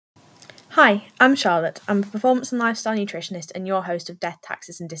Hi, I'm Charlotte. I'm a performance and lifestyle nutritionist and your host of Death,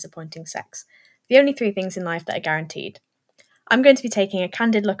 Taxes and Disappointing Sex, the only three things in life that are guaranteed. I'm going to be taking a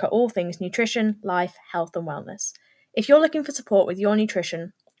candid look at all things nutrition, life, health, and wellness. If you're looking for support with your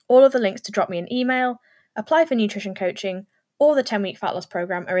nutrition, all of the links to drop me an email, apply for nutrition coaching, or the 10-week fat loss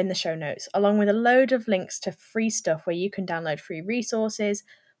program are in the show notes, along with a load of links to free stuff where you can download free resources,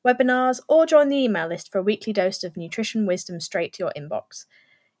 webinars, or join the email list for a weekly dose of nutrition wisdom straight to your inbox.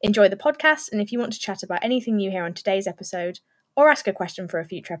 Enjoy the podcast, and if you want to chat about anything you hear on today's episode, or ask a question for a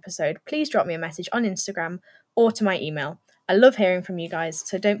future episode, please drop me a message on Instagram or to my email. I love hearing from you guys,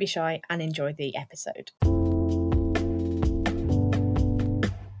 so don't be shy and enjoy the episode.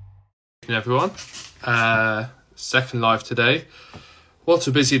 Everyone, second live today. What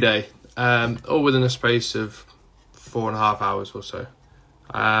a busy day, all within a space of 4.5 hours or so.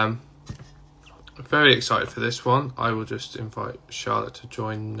 Very excited for this one. I will just invite Charlotte to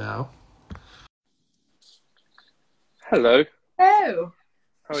join now. Hello. Hello.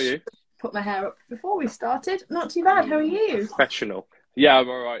 How are you? Put my hair up before we started. Not too bad. How are you? Professional. Yeah, I'm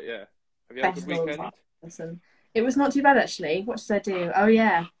all right. Yeah. Have you had a good weekend? Listen, it was not too bad actually. What did I do? Oh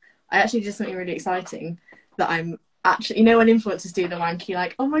yeah, I actually did something really exciting that I'm actually. You know when influencers do the wanky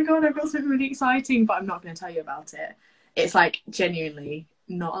like, oh my god, I've got something really exciting, but I'm not going to tell you about it. It's like genuinely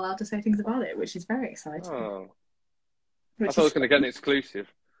not allowed to say things about it, which is very exciting. Oh. I thought I was going to get an exclusive.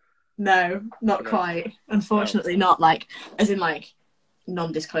 No, not quite. Unfortunately, not like, as in like,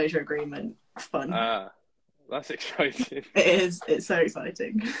 non-disclosure agreement fun. That's exciting. It is. It's so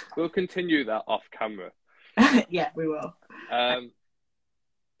exciting. We'll continue that off camera. Yeah, we will. How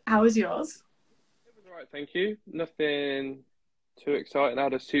was yours? It was alright, thank you. Nothing too exciting. I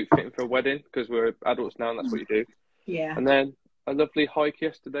had a suit fitting for a wedding because we're adults now and that's what you do. Yeah. And then a lovely hike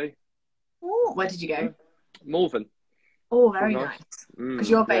yesterday. Oh, where did you go? Malvern. Oh, very nice.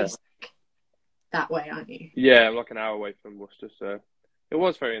 Because you're based that way, aren't you? Yeah, I'm like an hour away from Worcester, so it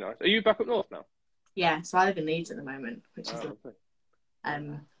was very nice. Are you back up north now? Yeah, so I live in Leeds at the moment, which is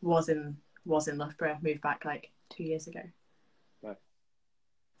lovely. Was in Loughborough, moved back like 2 years ago. Nice.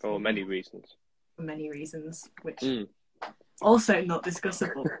 For many reasons. For many reasons, which also not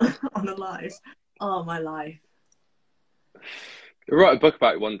discussable on a live. Oh, my life. You'll write a book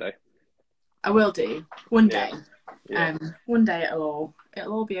about it one day. I will do one day. Yeah. One day it'll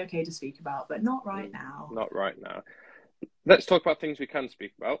all be okay to speak about, but not right now. Not right now. Let's talk about things we can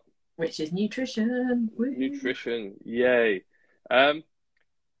speak about. Which is nutrition. Woo. Nutrition, yay.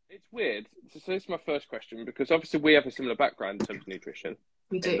 It's weird. So this is my first question because obviously we have a similar background in terms of nutrition.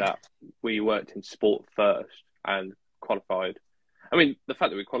 We do. In that we worked in sport first and qualified. I mean, the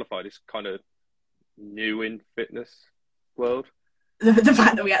fact that we qualified is kind of new in fitness world. The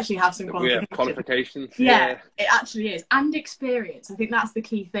fact that we actually have some qualifications. We have qualifications. Yeah, it actually is. And experience. I think that's the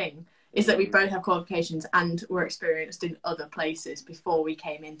key thing, is that we both have qualifications and were experienced in other places before we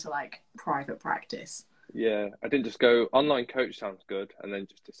came into like private practice. Yeah, I didn't just go, online coach sounds good, and then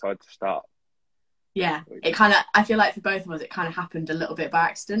just decide to start. Yeah, it kind of, I feel like for both of us, it kind of happened a little bit by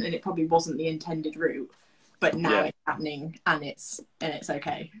accident and it probably wasn't the intended route, but now it's happening and it's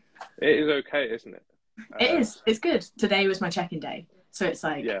okay. It is okay, isn't it? It is. It's good. Today was my check-in day. So it's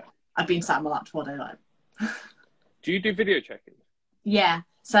like, I've been sat on my laptop all day like. Do you do video check-ins? Yeah.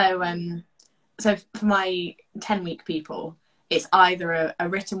 So for my 10-week people, it's either a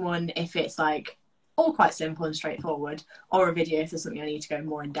written one if it's like all quite simple and straightforward, or a video if there's something I need to go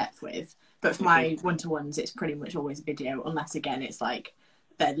more in depth with. But for my one-to-ones, it's pretty much always a video, unless again it's like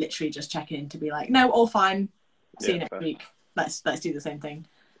they're literally just checking in to be like, no, all fine. See you next week. Let's do the same thing.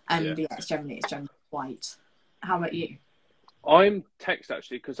 And it's generally white. How about you? I'm text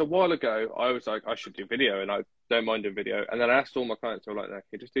actually, because a while ago I was like, I should do video, and I don't mind doing video. And then I asked all my clients, I was like, no, can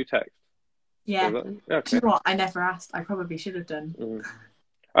you just do text? Yeah. So okay. Do you know what? I never asked. I probably should have done.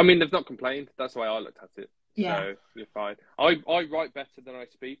 I mean, they've not complained. That's the way I looked at it. Yeah. So you're fine. I write better than I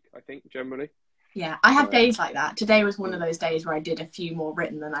speak, I think, generally. Yeah, I have days like that. Today was one of those days where I did a few more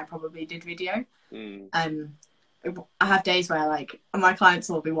written than I probably did video. I have days where like my clients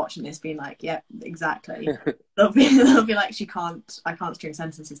will be watching this being like, yeah, exactly. they'll be like, I can't string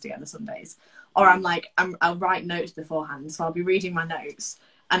sentences together some days. Or I'll write notes beforehand. So I'll be reading my notes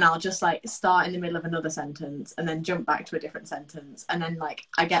and I'll just like start in the middle of another sentence and then jump back to a different sentence. And then like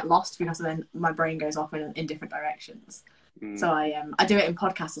I get lost because then my brain goes off in different directions. So I do it in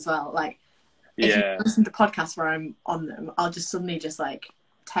podcasts as well. Like if you listen to podcasts where I'm on them, I'll just suddenly just like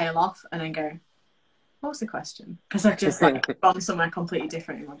tail off and then go, what was the question? Because I've just like gone somewhere completely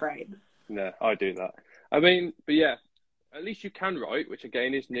different in my brain. No, I do that. I mean, but yeah, at least you can write, which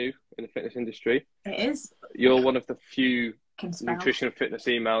again is new in the fitness industry. It is. You're one of the few can spell. nutrition and fitness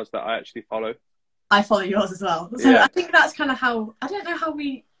emails that I actually follow. I follow yours as well. So I think that's kind of how, I don't know how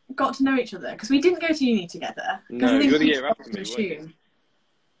we got to know each other, because we didn't go to uni together. No, you're the year after me, weren't you?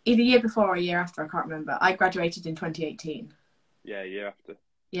 Either year before or a year after, I can't remember. I graduated in 2018. Yeah, year after.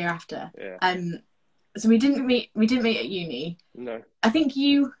 Year after. Yeah. So we didn't meet at uni. No. I think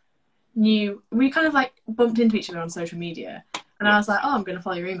you knew, we kind of like bumped into each other on social media, and I was like, oh, I'm going to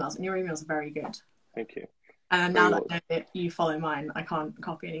follow your emails, and your emails are very good. Thank you. And now that I know that you follow mine, I can't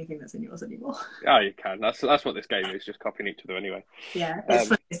copy anything that's in yours anymore. Oh, you can. That's what this game is, just copying each other anyway. Yeah, it's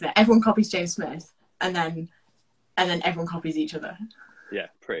funny, isn't it? Everyone copies James Smith, and then everyone copies each other. Yeah,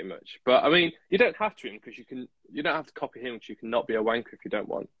 pretty much. But I mean, you don't have to, because you don't have to copy him, because you can not be a wanker if you don't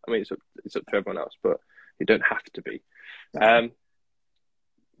want. I mean, it's up to everyone else, but you don't have to be. Yeah.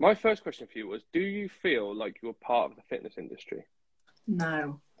 My first question for you was: do you feel like you're part of the fitness industry?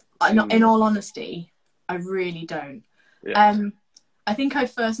 No, in all honesty, I really don't. Yeah. I think I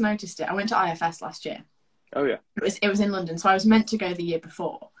first noticed it. I went to IFS last year. Oh yeah. It was in London, so I was meant to go the year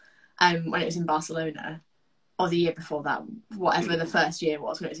before, when it was in Barcelona, or the year before that, whatever the first year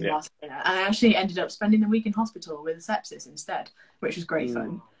was when it was in Barcelona. And I actually ended up spending the week in hospital with sepsis instead, which was great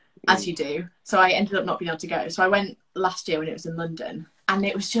fun, as you do. So I ended up not being able to go. So I went last year when it was in London, and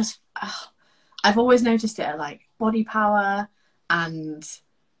it was just, I've always noticed it at like Body Power and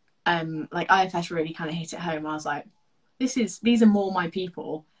like IFS really kind of hit it home. I was like, these are more my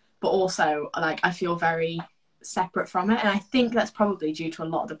people, but also like I feel very separate from it. And I think that's probably due to a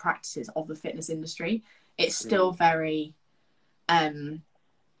lot of the practices of the fitness industry. It's still very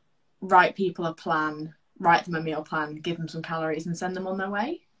write people a plan, write them a meal plan, give them some calories and send them on their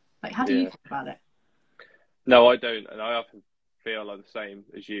way. Like, how do you think about it? No, I don't. And I often feel like the same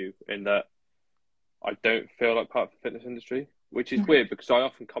as you, in that I don't feel like part of the fitness industry, which is weird, because I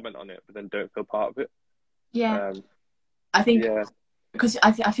often comment on it, but then don't feel part of it. Yeah. I think because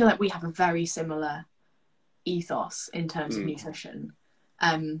I feel like we have a very similar ethos in terms of nutrition.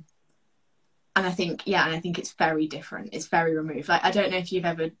 And I think it's very different. It's very removed. Like, I don't know if you've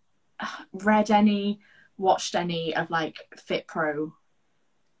ever watched any of like FitPro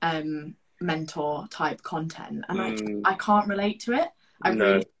mentor type content, and I can't relate to it. I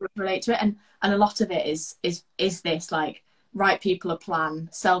really relate to it, and a lot of it is this like, write people a plan,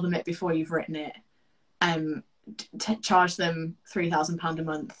 sell them it before you've written it, charge them £3,000 a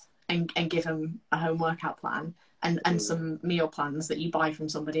month, and give them a home workout plan and some meal plans that you buy from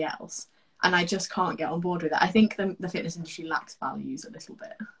somebody else. And I just can't get on board with it. I think the fitness industry lacks values a little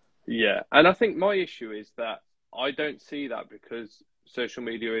bit. Yeah, and I think my issue is that I don't see that, because social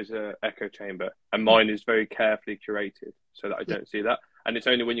media is an echo chamber, and mine is very carefully curated so that I don't see that. And it's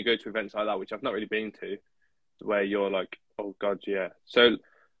only when you go to events like that, which I've not really been to, where you're like, oh God, yeah. So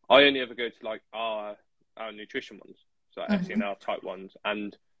I only ever go to like our nutrition ones, so SNL type ones,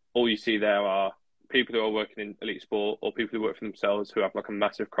 and all you see there are people who are working in elite sport, or people who work for themselves, who have like a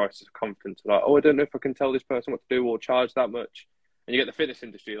massive crisis of confidence, like, oh, I don't know if I can tell this person what to do or charge that much. And you get the fitness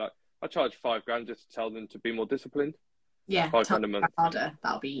industry, like, I charge $5,000 just to tell them to be more disciplined. Yeah, £5 a month. Harder.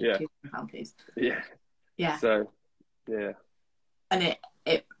 That'll be £200, please. Yeah. Yeah. So, yeah. And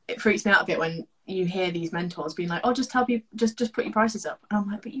it freaks me out a bit when you hear these mentors being like, oh, just tell people, just put your prices up. And I'm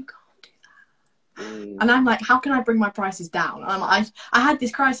like, but you can't do that. And I'm like, how can I bring my prices down? And I'm like, I had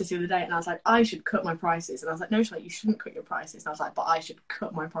this crisis the other day, and I was like, I should cut my prices. And I was like, no, Charlotte, you shouldn't cut your prices. And I was like, but I should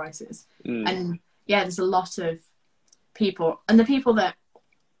cut my prices. And yeah, there's a lot of people, and the people that,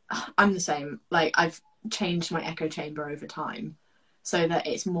 I'm the same. Like, I've changed my echo chamber over time so that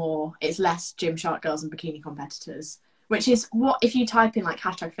it's less Gymshark girls and bikini competitors, which is what, if you type in like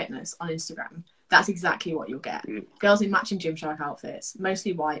 #fitness on Instagram, that's exactly what you'll get. Girls in matching Gymshark outfits,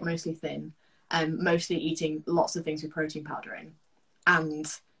 mostly white, mostly thin, mostly eating lots of things with protein powder in, and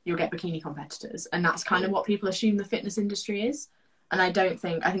you'll get bikini competitors. And that's kind of what people assume the fitness industry is. And I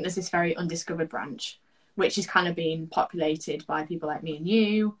think there's this very undiscovered branch, which is kind of being populated by people like me and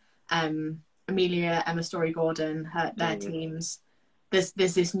you, Amelia, Emma Story-Gordon, their teams. There's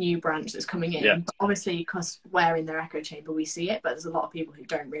this new branch that's coming in. But obviously, because we're in their echo chamber, we see it, but there's a lot of people who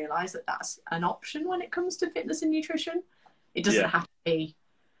don't realise that that's an option when it comes to fitness and nutrition. It doesn't have to be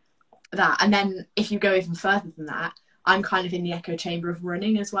that. And then if you go even further than that, I'm kind of in the echo chamber of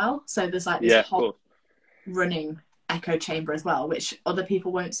running as well. So there's like this whole running echo chamber as well, which other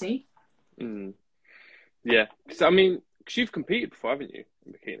people won't see. Yeah, because I mean, because you've competed before, haven't you,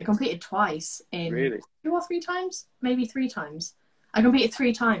 in bikini? I competed twice in 2 or 3 times, maybe 3 times. I competed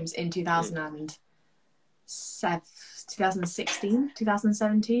 3 times in 2016,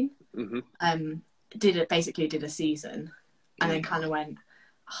 2017. Basically did a season, and then kind of went.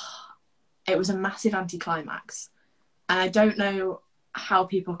 It was a massive anticlimax, And I don't know how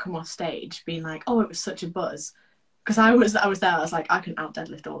people come off stage being like, "Oh, it was such a buzz," because I was there. I was like, I can out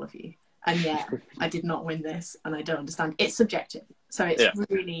deadlift all of you, and yeah, I did not win this, and I don't understand. It's subjective, so it's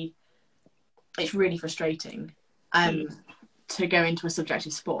really frustrating. To go into a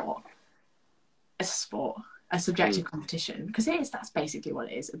subjective sport, a subjective competition, because that's basically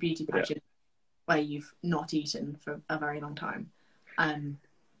what it is, a beauty pageant where you've not eaten for a very long time, and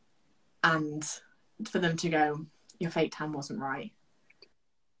for them to go, your fake tan wasn't right.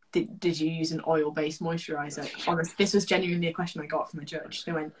 Did you use an oil-based moisturizer? Honestly, this was genuinely a question I got from a judge.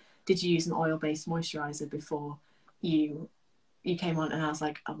 They went, did you use an oil-based moisturizer before you came on? And I was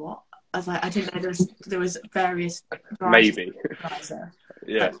like, a what? I was like, I didn't know there was various maybe moisturizer.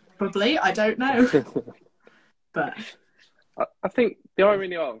 yeah, like, probably, I don't know. But I think the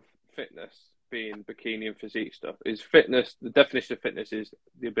irony of fitness being bikini and physique stuff is fitness. The definition of fitness is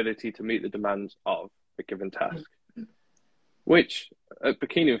the ability to meet the demands of a given task. Which at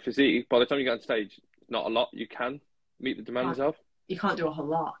bikini and physique, by the time you get on stage, not a lot you can meet the demands of. You can't do a whole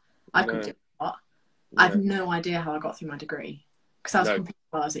lot. I couldn't do a lot. I have no idea how I got through my degree, because I was competing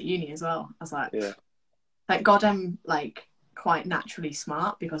while I was at uni as well. I was like, thank God I'm like quite naturally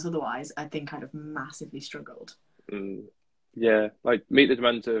smart, because otherwise I think I'd have massively struggled. Yeah, like meet the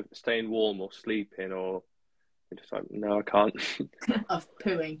demands of staying warm or sleeping, or you're just like, no, I can't. Of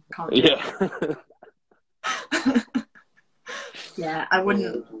pooing, can't do it. Yeah, I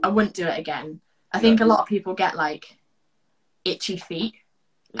wouldn't do it again. I think a lot of people get like itchy feet.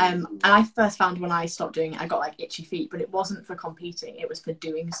 And I first found when I stopped doing it, I got like itchy feet, but it wasn't for competing, it was for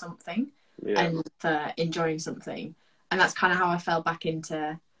doing something and for enjoying something. And that's kind of how I fell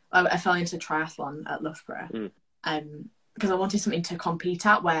into triathlon at Loughborough. Because I wanted something to compete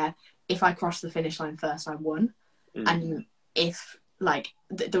at, where if I crossed the finish line first, I won. And if like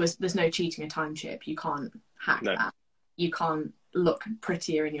there's no cheating a time chip, you can't hack that. You can't look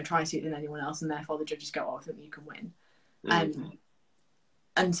prettier in your tri-suit than anyone else, and therefore the judges go, oh, I think you can win.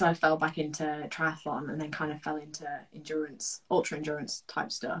 And so I fell back into triathlon, and then kind of fell into ultra endurance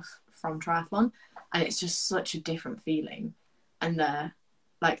type stuff from triathlon. And it's just such a different feeling. And the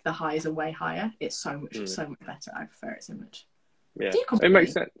highs are way higher. It's so much better. I prefer it so much. Yeah, it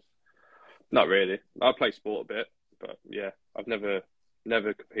makes sense. Not really. I play sport a bit, but yeah, I've never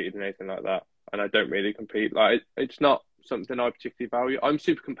competed in anything like that. And I don't really compete. Like, it's not something I particularly value. I'm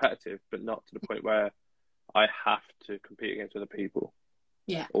super competitive, but not to the point where I have to compete against other people.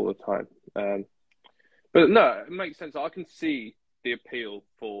 Yeah. All the time. But no, it makes sense. I can see the appeal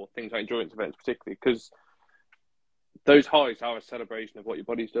for things like endurance events, particularly because those highs are a celebration of what your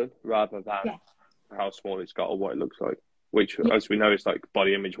body's done, rather than how small it's got or what it looks like. Which, as we know, is like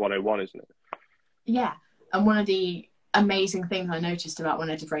body image 101, isn't it? Yeah. And one of the amazing things I noticed about when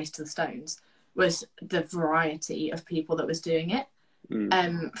I did Race to the Stones was the variety of people that was doing it.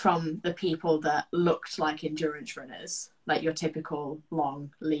 From the people that looked like endurance runners, like your typical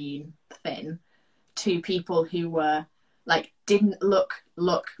long, lean, thin, to people who were like didn't look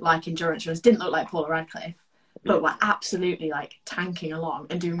like endurance runners, didn't look like Paula Radcliffe, but were absolutely like tanking along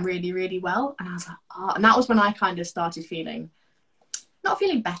and doing really, really well. And I was like, oh, and that was when I kind of started not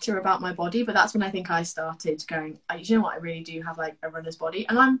feeling better about my body, but that's when I think I started going, you know what, I really do have like a runner's body,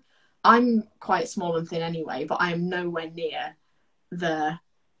 and I'm quite small and thin anyway, but I am nowhere near the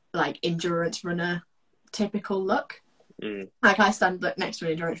like endurance runner typical look. Like I stand next to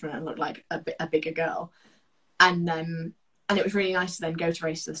an endurance runner and look like a bigger girl, and it was really nice to then go to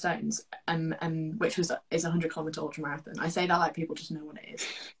Race to the Stones, which is a 100-kilometer ultra marathon. I say that like people just know what it is.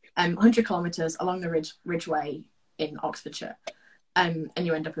 100 kilometers along the Ridgeway in Oxfordshire, and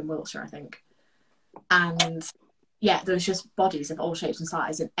you end up in Wiltshire, I think. And yeah, there was just bodies of all shapes and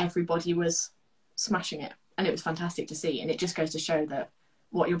sizes, and everybody was smashing it. And it was fantastic to see. And it just goes to show that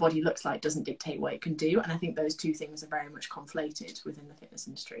what your body looks like doesn't dictate what it can do. And I think those two things are very much conflated within the fitness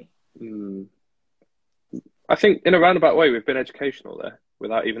industry. I think in a roundabout way, we've been educational there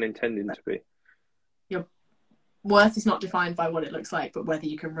without even intending to be. Your worth is not defined by what it looks like, but whether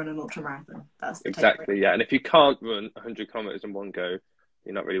you can run an ultramarathon. That's the exactly, yeah. And if you can't run 100 kilometres in one go,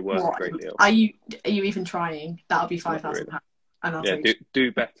 you're not really worth a great deal. Are you even trying? That'll be £5,000. And I'll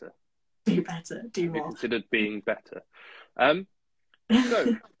do better. Do better. Do more. Be considered being better.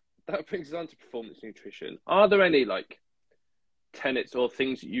 So that brings us on to performance nutrition. Are there any like tenets or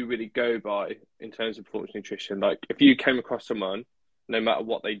things that you really go by in terms of performance nutrition? Like if you came across someone, no matter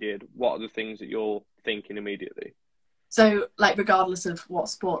what they did, what are the things that you're thinking immediately? So like regardless of what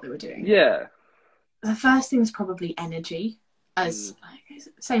sport they were doing? Yeah. The first thing is probably energy.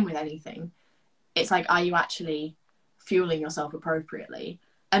 Same with anything. It's like, are you actually fueling yourself appropriately?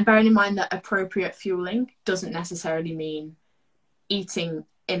 And bearing in mind that appropriate fueling doesn't necessarily mean eating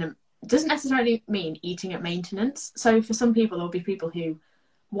at maintenance. So for some people, there'll be people who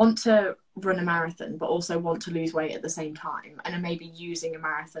want to run a marathon but also want to lose weight at the same time, and are maybe using a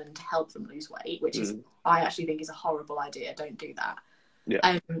marathon to help them lose weight, which is, I actually think, is a horrible idea. Don't do that.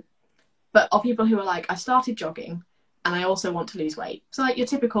 Yeah. But are people who are like, I started jogging and I also want to lose weight. So like your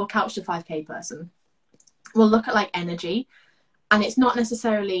typical couch to 5k person will look at like energy, and it's not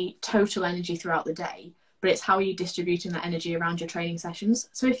necessarily total energy throughout the day, but it's how you're distributing that energy around your training sessions.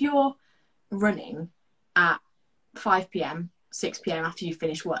 So if you're running at 5 p.m, 6 p.m. after you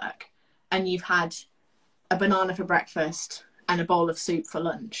finish work, and you've had a banana for breakfast and a bowl of soup for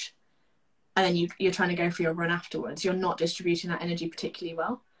lunch, and then you're trying to go for your run afterwards, you're not distributing that energy particularly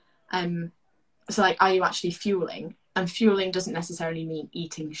well. So like, are you actually fueling? And fueling doesn't necessarily mean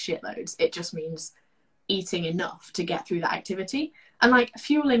eating shitloads. It just means eating enough to get through that activity. And like,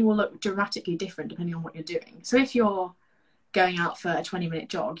 fueling will look dramatically different depending on what you're doing. So if you're going out for a 20-minute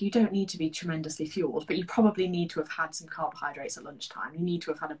jog, you don't need to be tremendously fueled, but you probably need to have had some carbohydrates at lunchtime. You need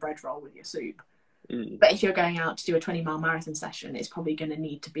to have had a bread roll with your soup. But if you're going out to do a 20-mile marathon session, it's probably going to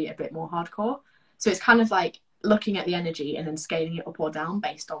need to be a bit more hardcore. So it's kind of like looking at the energy and then scaling it up or down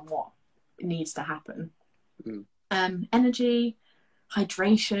based on what needs to happen. Energy,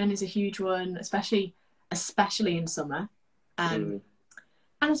 hydration is a huge one, especially in summer. And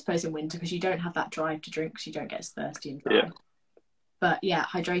I suppose in winter, because you don't have that drive to drink because you don't get as thirsty and dry. Yeah. But yeah,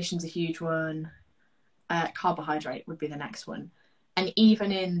 hydration's a huge one. Carbohydrate would be the next one. And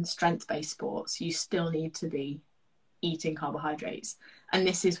even in strength-based sports, you still need to be eating carbohydrates. And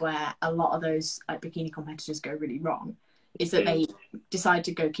this is where a lot of those like bikini competitors go really wrong, is that they decide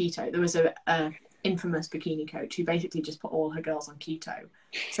to go keto. There was a infamous bikini coach who basically just put all her girls on keto.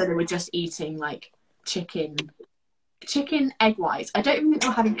 So they were just eating like chicken egg whites. I don't even think they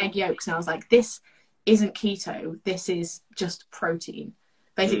were having egg yolks. And I was like, this isn't keto. This is just protein.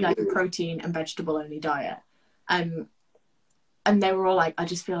 Basically like a protein and vegetable only diet. And they were all like, I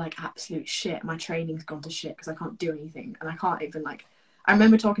just feel like absolute shit. My training's gone to shit because I can't do anything. And I can't even like, I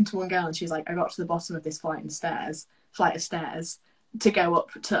remember talking to one girl and she was like, I got to the bottom of this flight of stairs to go up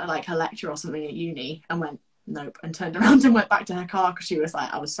to like a lecture or something at uni, and went, nope, and turned around and went back to her car because she was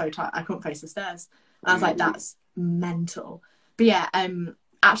like, I was so tired, I couldn't face the stairs. And I was like, that's mental. But yeah,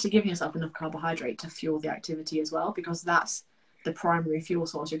 actually giving yourself enough carbohydrate to fuel the activity as well, because that's the primary fuel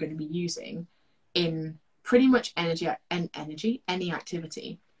source you're going to be using in pretty much any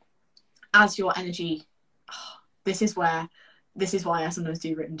activity. As your energy, this is why I sometimes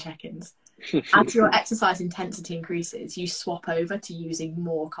do written check-ins. As your exercise intensity increases, you swap over to using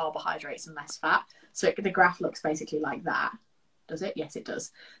more carbohydrates and less fat. So the graph looks basically like that. Does it? Yes, it does.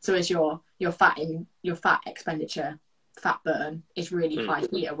 So as your fat expenditure, fat burn is really high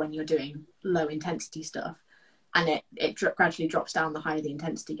here when you're doing low intensity stuff, and it gradually drops down the higher the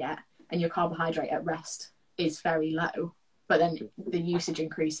intensity get, and your carbohydrate at rest is very low, but then the usage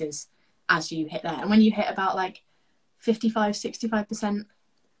increases as you hit there. And when you hit about like 55-65%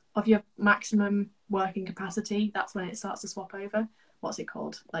 of your maximum working capacity, that's when it starts to swap over. What's it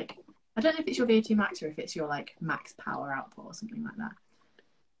called? Like, I don't know if it's your VO2 max or if it's your like max power output or something like that.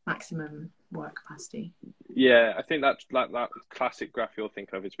 Maximum work capacity. Yeah, I think that's like that classic graph you're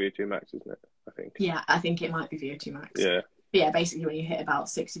thinking of is VO2 max, isn't it? I think. Yeah, I think it might be VO2 max. Yeah. But yeah, basically when you hit about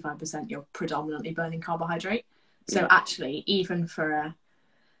 65%, you're predominantly burning carbohydrate. So actually, even for a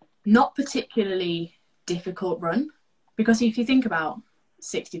not particularly difficult run, because if you think about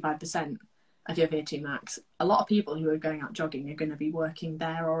 65% of your VO2 max, a lot of people who are going out jogging are going to be working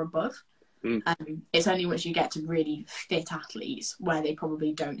there or above. It's only once you get to really fit athletes where they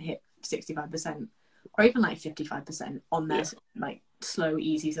probably don't hit 65% or even like 55% on their like slow,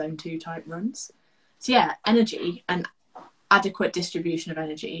 easy zone 2 type runs. So yeah, energy and adequate distribution of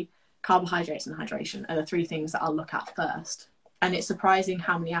energy, carbohydrates and hydration are the 3 things that I'll look at first. And it's surprising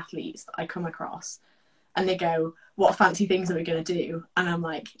how many athletes that I come across and they go, what fancy things are we going to do? And I'm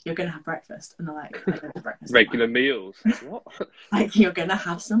like, you're going to have breakfast. And they're like, I don't have breakfast. Regular meals. What? Like, you're going to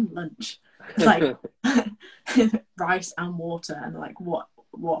have some lunch. It's like rice and water. And they're like, what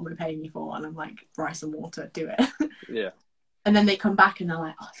am I paying you for? And I'm like, rice and water, do it. Yeah. And then they come back and they're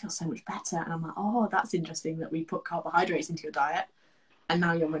like, oh, I feel so much better. And I'm like, oh, that's interesting that we put carbohydrates into your diet and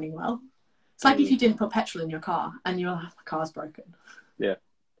now you're running well. It's like if you didn't put petrol in your car and you're like, my car's broken. Yeah.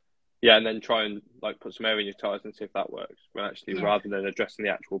 Yeah, and then try and like put some air in your tyres and see if that works. But actually, rather than addressing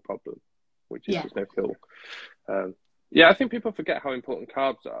the actual problem, which is there's no fuel. I think people forget how important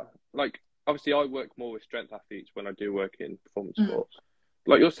carbs are. Like, obviously, I work more with strength athletes when I do work in performance sports.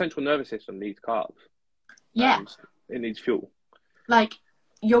 Like, your central nervous system needs carbs. Yeah. It needs fuel. Like,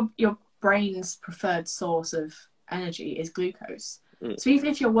 your brain's preferred source of energy is glucose. So even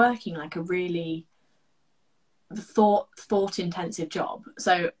if you're working like a really thought intensive job,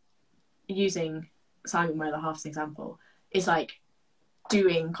 so using Simon Wheeler-Half as an example, is like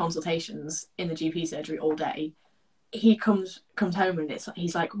doing consultations in the GP surgery all day. He comes home and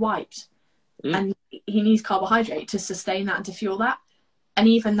he's like wiped, and he needs carbohydrate to sustain that and to fuel that. And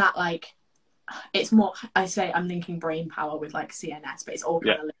even that, like, it's more, I say I'm linking brain power with like CNS, but it's all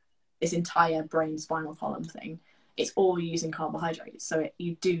kind of like this entire brain spinal column thing. It's all using carbohydrates, so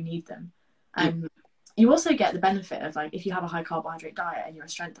you do need them. You also get the benefit of, like, if you have a high carbohydrate diet and you're a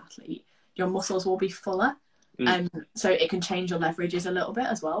strength athlete, your muscles will be fuller. So it can change your leverages a little bit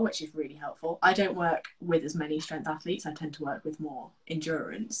as well, which is really helpful. I don't work with as many strength athletes. I tend to work with more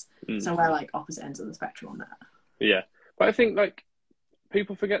endurance. So we're like opposite ends of the spectrum on that. Yeah. But I think, like,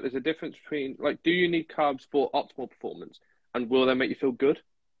 people forget there's a difference between, like, do you need carbs for optimal performance, and will they make you feel good?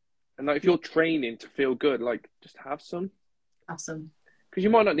 And like, if you're training to feel good, like, just have some. Because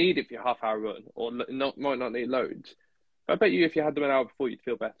you might not need it for your half-hour run, or might not need loads. But I bet you if you had them an hour before, you'd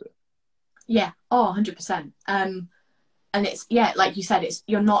feel better. Yeah. Oh, 100%. And it's, yeah, like you said, it's,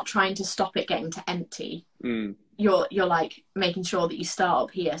 you're not trying to stop it getting to empty. You're like making sure that you start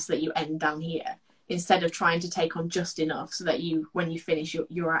up here so that you end down here, instead of trying to take on just enough so that you, when you finish,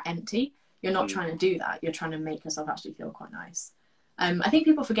 you're at empty. You're not trying to do that. You're trying to make yourself actually feel quite nice. I think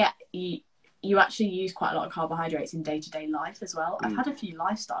people forget you actually use quite a lot of carbohydrates in day-to-day life as well. I've had a few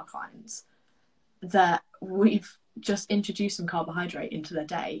lifestyle clients that we've just introduced some carbohydrate into their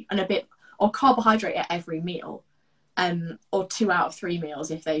day, and a bit, or carbohydrate at every meal, or 2 out of 3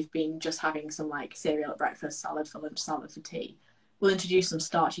 meals if they've been just having some like cereal at breakfast, salad for lunch, salad for tea. We'll introduce some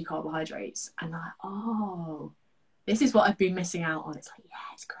starchy carbohydrates, and they're like, oh, this is what I've been missing out on. It's like,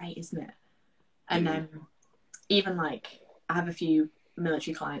 yeah, it's great, isn't it? And even like, I have a few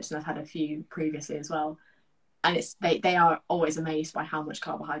military clients, and I've had a few previously as well, and it's they are always amazed by how much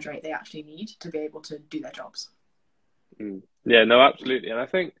carbohydrate they actually need to be able to do their jobs. Yeah, no, absolutely. And I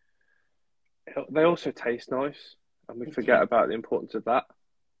think they also taste nice, and we forget about the importance of that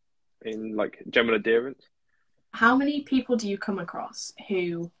in like general adherence. How many people do you come across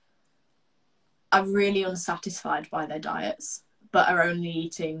who are really unsatisfied by their diets, but are only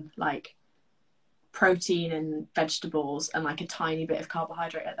eating like protein and vegetables and like a tiny bit of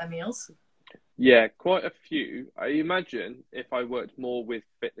carbohydrate at their meals? Yeah, quite a few. I imagine if I worked more with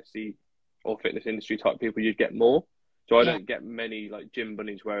fitnessy or fitness industry type people, you'd get more. So I don't get many like gym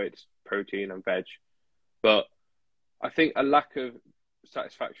bunnies where it's protein and veg. But I think a lack of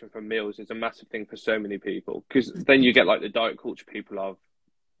satisfaction from meals is a massive thing for so many people, because then you get like the diet culture people of,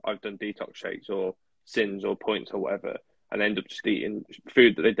 I've done detox shakes or sins or points or whatever, and end up just eating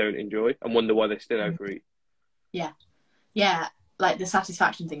food that they don't enjoy and wonder why they still overeat. Yeah, like the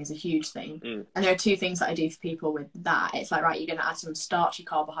satisfaction thing is a huge thing. And there are 2 things that I do for people with that. It's like, right, you're going to add some starchy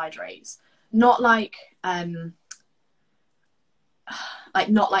carbohydrates, not like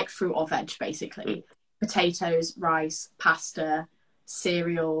not like fruit or veg, basically. Potatoes, rice, pasta,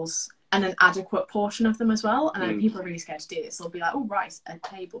 cereals, and an adequate portion of them as well. And people are really scared to do this. They'll be like, oh, rice, a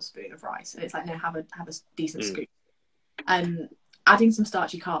tablespoon of rice. And it's like, no, have a decent scoop. Adding some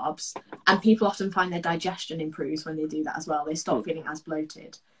starchy carbs, and people often find their digestion improves when they do that as well. They stop feeling as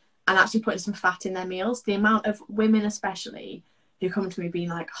bloated, and actually putting some fat in their meals. The amount of women especially who come to me being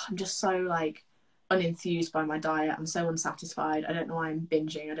like, oh, I'm just so like unenthused by my diet, I'm so unsatisfied, I don't know why I'm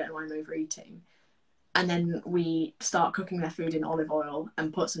binging, I don't know why I'm overeating. And then we start cooking their food in olive oil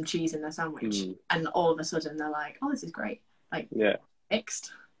and put some cheese in their sandwich, and all of a sudden they're like, oh, this is great, like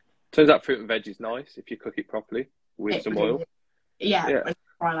fixed. Turns out fruit and veg is nice if you cook it properly with some oil. And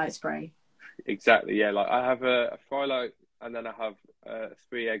fry light spray. Exactly, yeah. Like I have a fry light, and then I have a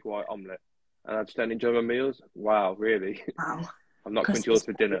 3 egg white omelette, and I just don't enjoy my meals. Wow, really? Wow. I'm not going to yours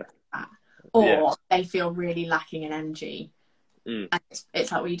for dinner. Or they feel really lacking in energy. And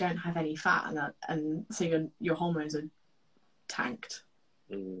it's like, well, you don't have any fat, and so your hormones are tanked.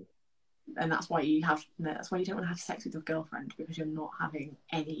 And that's why you don't want to have sex with your girlfriend, because you're not having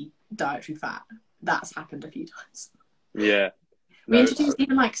any dietary fat. That's happened a few times. Yeah. We introduced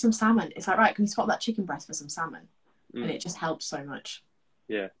even like some salmon. It's like, right, can we swap that chicken breast for some salmon? And it just helps so much.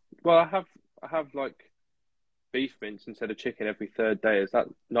 Yeah. Well, I have like beef mince instead of chicken every 3rd day. Is that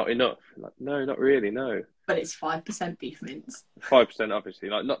not enough? Like, no, not really, no. But it's 5% beef mince. 5%, obviously.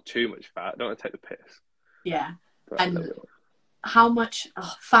 Like, not too much fat. Don't want to take the piss. Yeah. And how much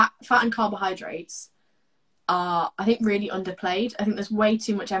fat and carbohydrates are, I think, really underplayed. I think there's way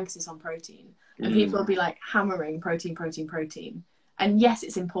too much emphasis on protein. And people will be like hammering protein. And yes,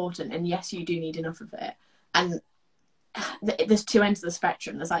 it's important. And yes, you do need enough of it. And there's two ends of the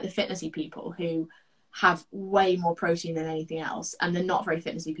spectrum. There's like the fitnessy people who have way more protein than anything else, and they're not very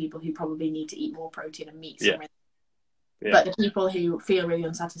fitnessy people who probably need to eat more protein and meat somewhere. Yeah. But the people who feel really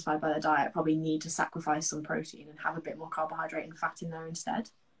unsatisfied by their diet probably need to sacrifice some protein and have a bit more carbohydrate and fat in there instead.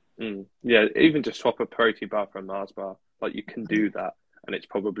 Yeah, even just swap a protein bar for a Mars bar. Like, you can do that, and it's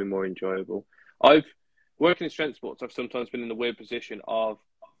probably more enjoyable. Working in strength sports, I've sometimes been in the weird position of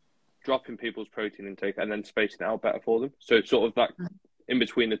dropping people's protein intake and then spacing it out better for them. So it's sort of like in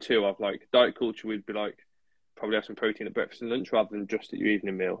between the two of like diet culture, we'd be like, probably have some protein at breakfast and lunch rather than just at your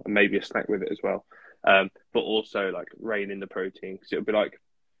evening meal, and maybe a snack with it as well. But also like rein in the protein, because it would be like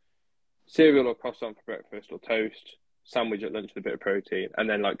cereal or croissant for breakfast, or toast, sandwich at lunch with a bit of protein, and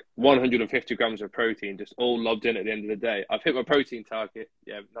then like 150 grams of protein just all lobbed in at the end of the day. I've hit my protein target.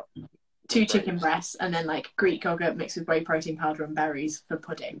 Yeah, not 2 chicken breasts, and then like Greek yogurt mixed with whey protein powder and berries for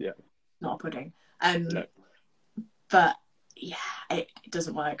pudding. Yeah, not a pudding. No. But yeah, it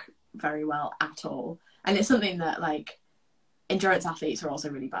doesn't work very well at all. And it's something that like endurance athletes are also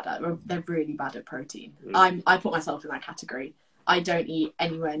really bad at. They're really bad at protein. I put myself in that category. I don't eat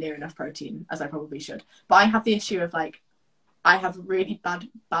anywhere near enough protein, as I probably should. But I have the issue of like, I have really bad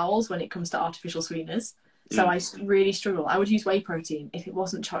bowels when it comes to artificial sweeteners. So I really struggle. I would use whey protein if it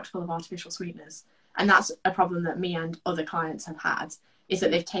wasn't chock full of artificial sweeteners. And that's a problem that me and other clients have had, is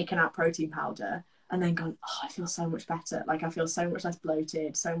that they've taken out protein powder and then gone, oh, I feel so much better. Like, I feel so much less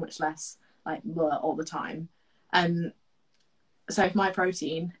bloated, so much less like blur all the time. So if My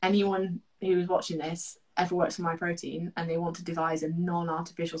Protein, anyone who is watching this ever works for My Protein and they want to devise a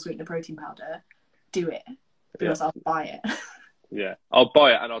non-artificial sweetener protein powder, do it, because I'll buy it. Yeah, I'll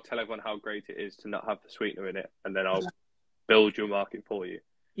buy it and I'll tell everyone how great it is to not have the sweetener in it, and then I'll build your market for you.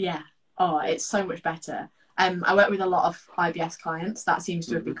 Yeah. Oh, it's so much better. I work with a lot of IBS clients. That seems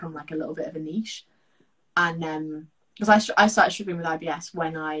to have become like a little bit of a niche. And because I started struggling with IBS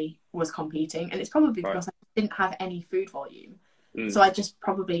when I was competing, and it's probably because I didn't have any food volume. So I just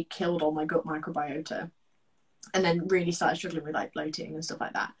probably killed all my gut microbiota, and then really started struggling with like bloating and stuff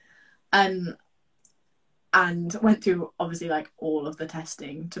like that. And went through obviously like all of the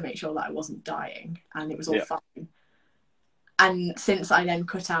testing to make sure that I wasn't dying, and it was all fine. And since I then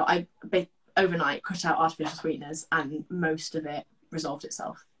overnight cut out artificial sweeteners, and most of it resolved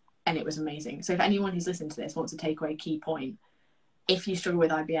itself, and it was amazing. So if anyone who's listening to this wants to take away a key point, if you struggle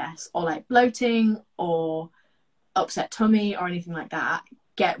with IBS or like bloating or upset tummy or anything like that,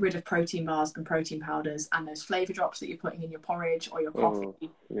 get rid of protein bars and protein powders and those flavor drops that you're putting in your porridge or your coffee.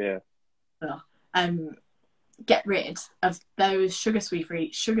 Get rid of those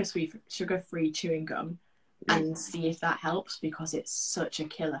sugar-free chewing gum and see if that helps, because it's such a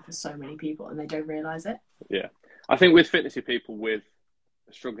killer for so many people and they don't realise it. Yeah. I think with fitnessy people with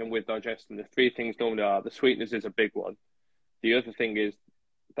struggling with digestion, the three things normally are: the sweetness is a big one. The other thing is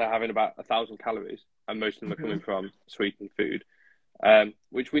they're having about 1,000 calories, and most of them are coming from sweetened food,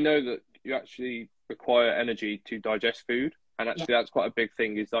 which we know that you actually require energy to digest food. And actually, that's quite a big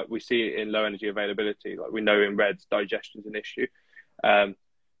thing, is like we see it in low energy availability. Like we know in reds, digestion is an issue.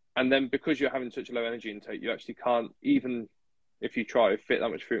 And then because you're having such a low energy intake, you actually can't, even if you try, fit that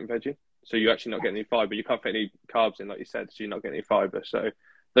much fruit and veggie. So you're actually not getting any fibre. You can't fit any carbs in, like you said, so you're not getting any fibre. So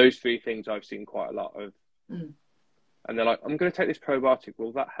those three things I've seen quite a lot of. And they're like, I'm going to take this probiotic.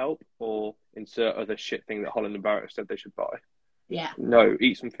 Will that help? Or insert other shit thing that Holland and Barrett said they should buy. Yeah. No,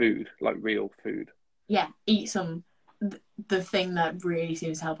 eat some food, like real food. Yeah, eat some. The thing that really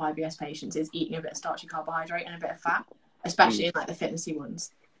seems to help IBS patients is eating a bit of starchy carbohydrate and a bit of fat, especially in like the fitnessy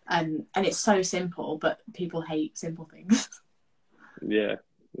ones. And it's so simple, but people hate simple things. Yeah.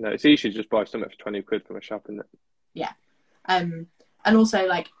 No, it's easy to just buy something for 20 quid from a shop, isn't it? Yeah. And also,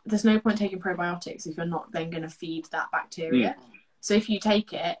 like, there's no point taking probiotics if you're not then going to feed that bacteria. So if you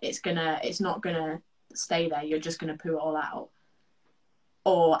take it, it's not gonna stay there. You're just going to poo it all out,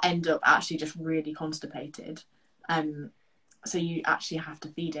 or end up actually just really constipated. So you actually have to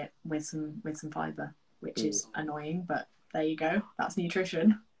feed it with some fibre, which is annoying, but there you go. That's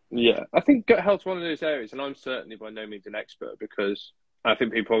nutrition. Yeah, I think gut health's one of those areas, and I'm certainly by no means an expert, because I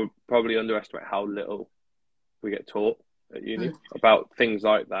think people probably underestimate how little we get taught at uni about things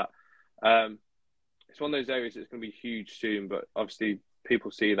like that. It's one of those areas that's going to be huge soon, but obviously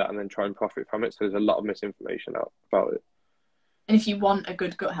people see that and then try and profit from it, so there's a lot of misinformation out about it. And if you want a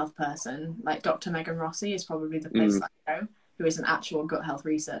good gut health person, like Dr. Megan Rossi is probably the place I go, who is an actual gut health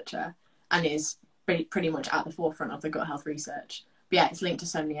researcher and is pretty much at the forefront of the gut health research. But yeah, it's linked to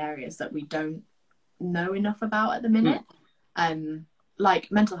so many areas that we don't know enough about at the minute.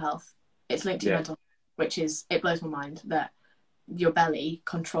 Like mental health, it's linked to mental health, which is, it blows my mind that your belly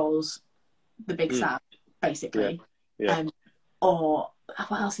controls the big sad, basically. Yeah. Or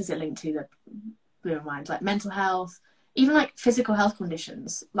what else is it linked to that blew my mind? Like mental health, even like physical health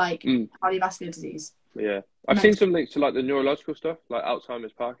conditions, like cardiovascular disease. Yeah. I've seen some links to like the neurological stuff, like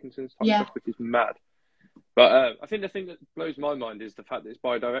Alzheimer's, Parkinson's type stuff, which is mad. But I think the thing that blows my mind is the fact that it's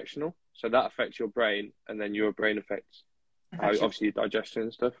bidirectional. So that affects your brain, and then your brain affects obviously your digestion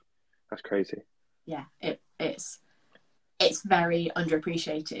and stuff. That's crazy. Yeah, it's very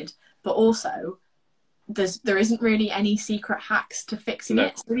underappreciated. But also, there isn't really any secret hacks to fixing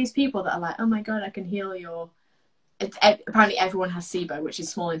it. So these people that are like, oh my God, I can heal your... apparently everyone has SIBO, which is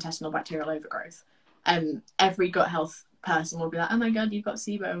small intestinal bacterial overgrowth. Every gut health person will be like, oh my God, you've got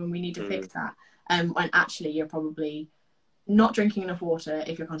SIBO and we need to fix that. When actually you're probably not drinking enough water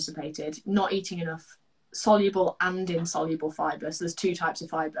if you're constipated, not eating enough soluble and insoluble fibre. So there's 2 types of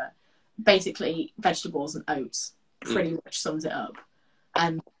fibre. Basically, vegetables and oats pretty much sums it up.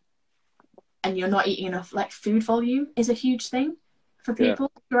 And you're not eating enough, like food volume is a huge thing for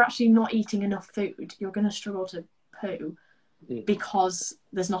people. If you're actually not eating enough food, you're going to struggle to poo because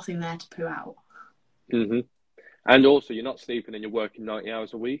there's nothing there to poo out. And also, you're not sleeping and you're working 90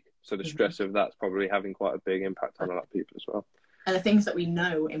 hours a week. So the stress of that's probably having quite a big impact on a lot of people as well. And the things that we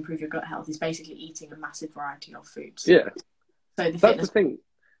know improve your gut health is basically eating a massive variety of foods. Yeah. So that's the thing.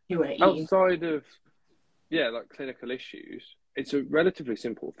 Who are eating. Outside of, like clinical issues, it's a relatively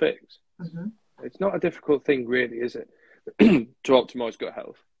simple fix. It's not a difficult thing, really, is it, to optimise gut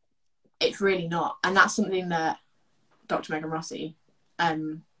health? It's really not. And that's something that Dr. Megan Rossi,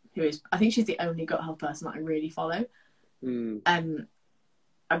 who is, I think she's the only gut health person that I really follow.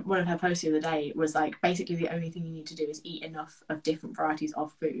 One of her posts the other day was like, basically the only thing you need to do is eat enough of different varieties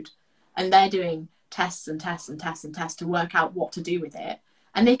of food. And they're doing tests and tests and tests and tests to work out what to do with it.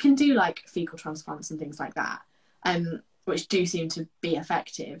 And they can do like fecal transplants and things like that, which do seem to be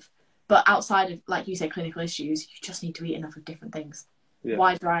effective. But outside of, like you said, clinical issues, you just need to eat enough of different things.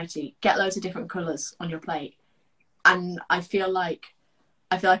 Wide variety. Get loads of different colours on your plate. And I feel like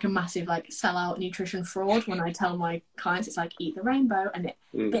a massive like sellout nutrition fraud when I tell my clients it's like eat the rainbow, and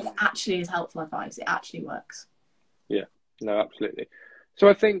but it actually is helpful advice. It actually works. Yeah, no, absolutely. So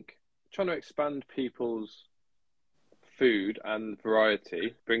I think trying to expand people's food and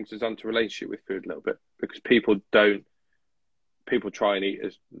variety brings us on to relationship with food a little bit, because people try and eat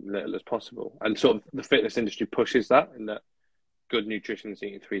as little as possible, and sort of the fitness industry pushes that, and that good nutrition is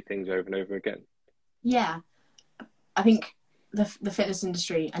eating 3 things over and over again. Yeah, I think the fitness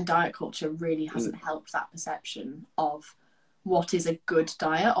industry and diet culture really hasn't helped that perception of what is a good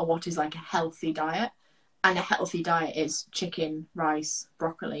diet or what is like a healthy diet. And a healthy diet is chicken, rice,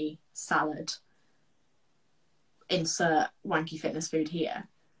 broccoli, salad, insert wanky fitness food here.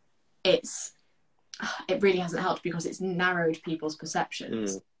 It really hasn't helped because it's narrowed people's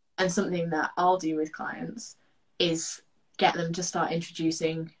perceptions. And something that I'll do with clients is get them to start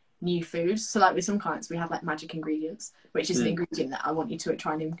introducing new foods. So like with some clients, we have like magic ingredients, which is an ingredient that I want you to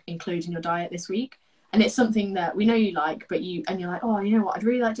try and include in your diet this week. And it's something that we know you like, but you're like, oh, you know what, I'd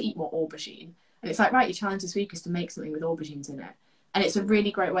really like to eat more aubergine. And it's like, right, your challenge this week is to make something with aubergines in it. And it's a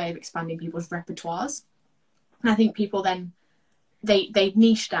really great way of expanding people's repertoires. And I think people then, they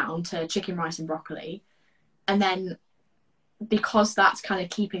niche down to chicken, rice and broccoli. And then because that's kind of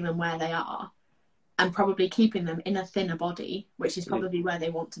keeping them where they are, and probably keeping them in a thinner body, which is probably where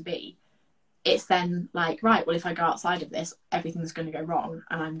they want to be, it's then like, right, well, if I go outside of this, everything's going to go wrong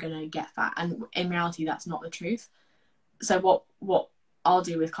and I'm going to get fat. And in reality, that's not the truth. So what I'll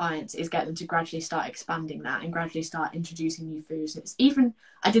do with clients is get them to gradually start expanding that and gradually start introducing new foods.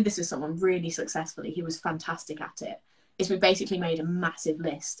 I did this with someone really successfully. He was fantastic at it. We basically made a massive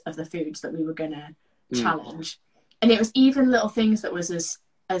list of the foods that we were going to challenge. And it was even little things that was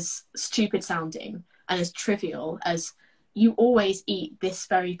as stupid sounding and as trivial as, you always eat this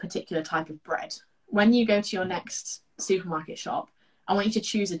very particular type of bread. When you go to your next supermarket shop, I want you to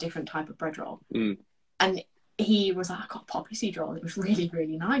choose a different type of bread roll. And he was like, I got a poppy seed roll and it was really,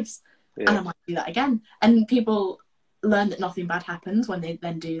 really nice. And I might do that again. And people learn that nothing bad happens when they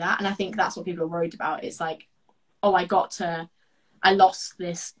then do that. And I think that's what people are worried about. It's like, oh, I lost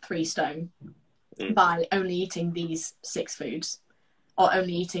this 3 stone by only eating these 6 foods, or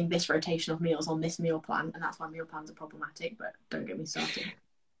only eating this rotation of meals on this meal plan, and that's why meal plans are problematic, but don't get me started.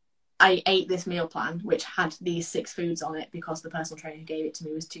 I ate this meal plan which had these 6 foods on it because the personal trainer who gave it to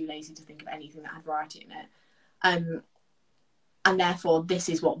me was too lazy to think of anything that had variety in it. And therefore this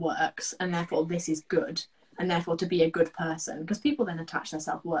is what works, and therefore this is good, and therefore to be a good person, because people then attach their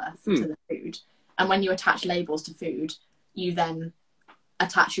self-worth to the food. And when you attach labels to food, you then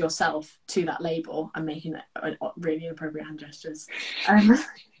attach yourself to that label. I'm making really inappropriate hand gestures.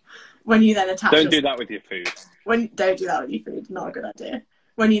 When you then attach... Don't do that with your food. Don't do that with your food. Not a good idea.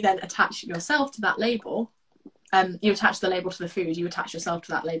 When you then attach yourself to that label, you attach the label to the food. You attach yourself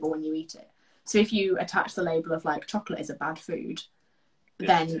to that label when you eat it. So if you attach the label of like chocolate is a bad food,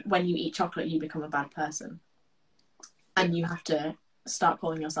 then when you eat chocolate, you become a bad person, and you have to start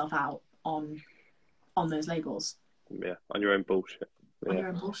calling yourself out on those labels. Yeah, on your own bullshit. On your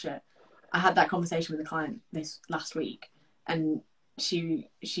own bullshit. I had that conversation with a client this last week, and she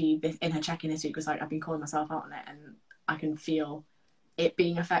in her check-in this week was like, I've been calling myself out on it, and I can feel it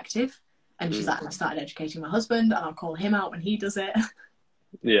being effective. And she's like, and I started educating my husband, and I'll call him out when he does it.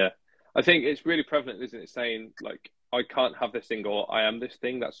 Yeah, I think it's really prevalent, isn't it? Saying like, I can't have this thing, or I am this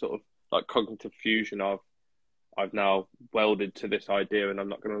thing. That's sort of like cognitive fusion of, I've now welded to this idea and I'm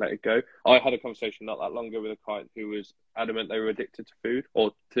not going to let it go. I had a conversation not that long ago with a client who was adamant they were addicted to food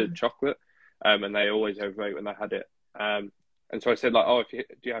or to chocolate, and they always overate when they had it. And so I said, like, do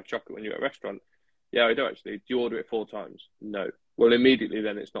you have chocolate when you're at a restaurant? Yeah, I do actually. Do you order it 4 times? No. Well, immediately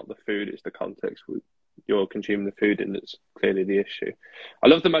then it's not the food, it's the context you're consuming the food in that's clearly the issue. I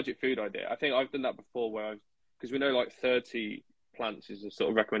love the magic food idea. I think I've done that before because we know like 30 plants is a sort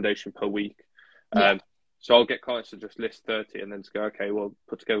of recommendation per week. Yeah. So I'll get clients to just list 30 and then to go, okay, well,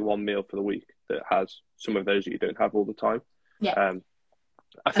 put together one meal for the week that has some of those that you don't have all the time. Yeah.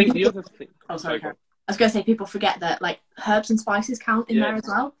 I think the other thing... Oh, sorry. I was going to say, people forget that like herbs and spices count in there as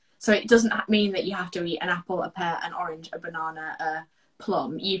well. So it doesn't mean that you have to eat an apple, a pear, an orange, a banana, a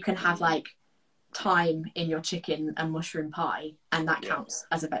plum. You can have like thyme in your chicken and mushroom pie, and that counts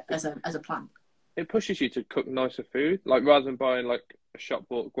as a plant. It pushes you to cook nicer food. Like rather than buying like a shop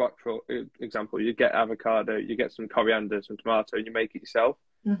bought guac, for example, you get avocado, you get some coriander, some tomato, and you make it yourself.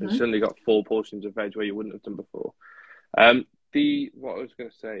 Mm-hmm. And suddenly got 4 portions of veg where you wouldn't have done before. What I was going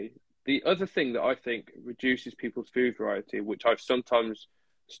to say, the other thing that I think reduces people's food variety, which I've sometimes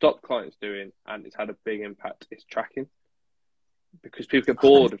stopped clients doing, and it's had a big impact, is tracking. Because people get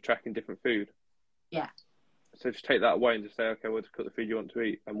bored of tracking different food. Yeah. So just take that away and just say, okay, we'll just cook the food you want to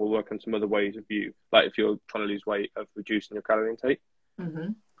eat, and we'll work on some other ways of you. Like if you're trying to lose weight, of reducing your calorie intake,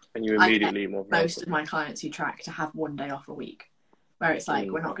 and you immediately eat more. Most of my clients who track to have one day off a week, where it's like,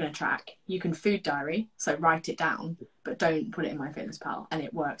 we're not going to track. You can food diary, so write it down, but don't put it in MyFitnessPal, and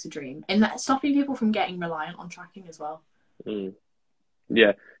it works a dream. And that's stopping people from getting reliant on tracking as well.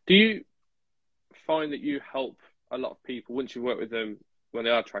 Yeah. Do you find that you help a lot of people once you work with them when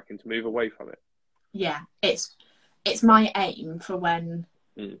they are tracking to move away from it? Yeah, it's my aim for when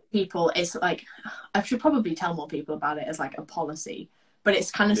people, it's like, I should probably tell more people about it as like a policy, but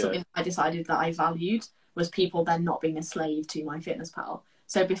it's kind of something I decided that I valued, was people then not being a slave to MyFitnessPal.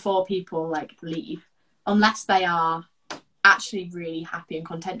 So before people like leave, unless they are actually really happy and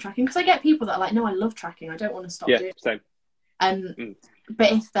content tracking, because I get people that are like, no, I love tracking, I don't want to stop doing it. Same.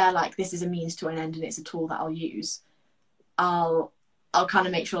 But if they're like, this is a means to an end and it's a tool that I'll use, I'll kind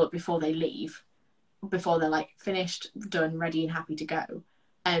of make sure that before they leave, before they're like finished, done, ready and happy to go,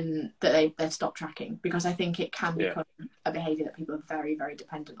 that they've stopped tracking, because I think it can become a behaviour that people are very, very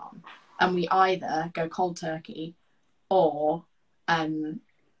dependent on. And we either go cold turkey or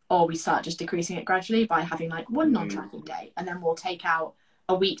we start just decreasing it gradually by having like one non-tracking day, and then we'll take out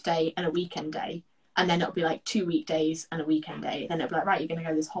a weekday and a weekend day, and then it'll be like 2 weekdays and a weekend day. Then it'll be like, right, you're going to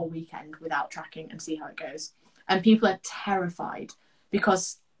go this whole weekend without tracking and see how it goes. And people are terrified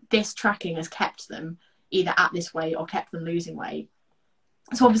because this tracking has kept them either at this weight or kept them losing weight.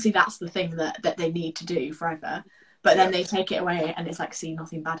 So obviously that's the thing that they need to do forever. But then they take it away and it's like, see,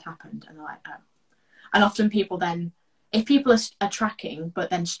 nothing bad happened. And they're like, oh. And often people then, if people are tracking but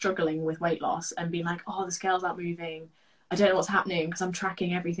then struggling with weight loss and being like, oh, the scale's not moving, I don't know what's happening because I'm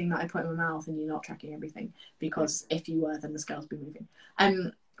tracking everything that I put in my mouth, and you're not tracking everything, because if you were, then the scale's be moving.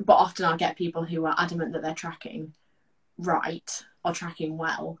 But often I'll get people who are adamant that they're tracking right or tracking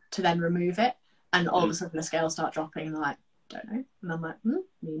well to then remove it, and all of a sudden the scales start dropping and they're like, don't know. And I'm like, me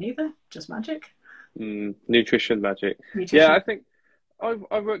neither, just magic. Nutrition magic. Yeah, I think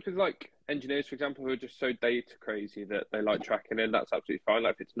I've worked with like engineers, for example, who are just so data crazy that they like tracking, and that's absolutely fine.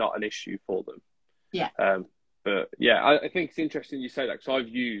 Like if it's not an issue for them. Yeah. But yeah, I think it's interesting you say that, because I've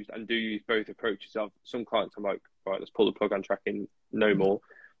used and do use both approaches. Of some clients, I'm like, right, let's pull the plug on tracking, no more.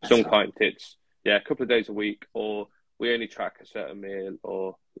 Some clients, it's a couple of days a week, or we only track a certain meal,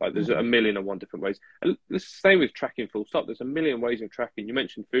 or like there's a million and one different ways. And the same with tracking full stop. There's a million ways of tracking. You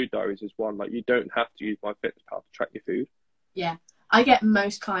mentioned food diaries as one. Like you don't have to use MyFitnessPal to track your food. Yeah. I get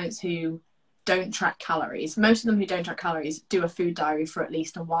most clients who don't track calories. Most of them who don't track calories do a food diary for at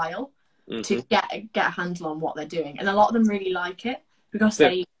least a while to get a handle on what they're doing. And a lot of them really like it because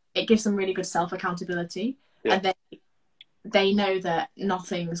it gives them really good self-accountability. And they know that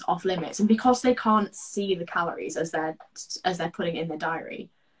nothing's off limits, and because they can't see the calories as they're putting it in their diary,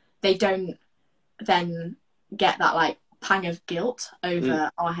 they don't then get that like pang of guilt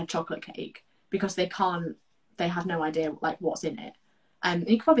over oh, I had chocolate cake, because they have no idea like what's in it. And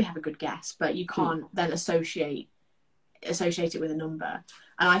you can probably have a good guess, but you can't then associate it with a number.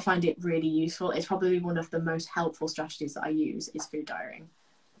 And I find it really useful. It's probably one of the most helpful strategies that I use is food diarying.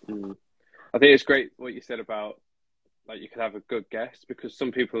 I think it's great what you said about like you could have a good guess, because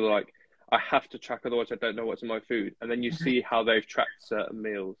some people are like, I have to track, otherwise I don't know what's in my food. And then you see how they've tracked certain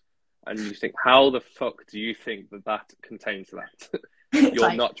meals, and you think, how the fuck do you think that contains that? You're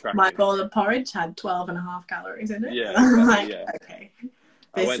like, not tracking. My bowl of porridge had 12.5 calories in it. Yeah, exactly, like, yeah. Okay.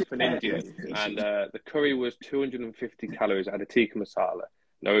 I went to an Indian, and the curry was 250 calories. It had a tikka masala.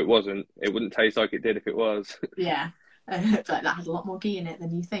 No, it wasn't. It wouldn't taste like it did if it was. Yeah. But that has a lot more ghee in it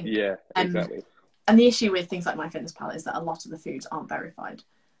than you think. Yeah, exactly. And the issue with things like MyFitnessPal is that a lot of the foods aren't verified.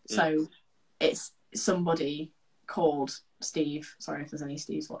 So it's somebody called Steve. Sorry if there's any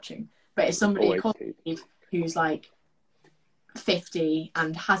Steves watching. But it's somebody called Steve who's like 50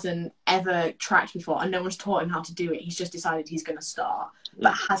 and hasn't ever tracked before, and no one's taught him how to do it. He's just decided he's going to start,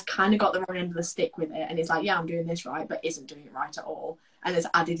 but has kind of got the wrong end of the stick with it, and is like, yeah, I'm doing this right, but isn't doing it right at all, and has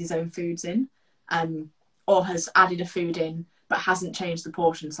added his own foods in, or has added a food in but hasn't changed the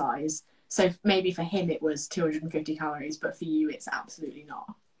portion size. So maybe for him it was 250 calories, but for you it's absolutely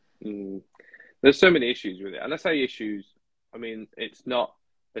not. There's so many issues with it, and I say issues, I mean it's not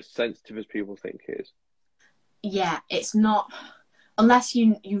as sensitive as people think it is. Yeah, it's not, unless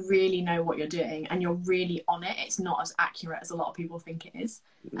you really know what you're doing and you're really on it, it's not as accurate as a lot of people think it is.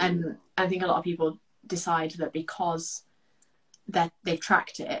 And I think a lot of people decide that because they've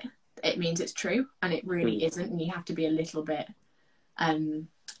tracked it, it means it's true, and it really isn't. And you have to be a little bit,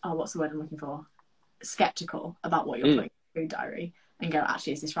 what's the word I'm looking for? Skeptical about what you're putting in your food diary and go,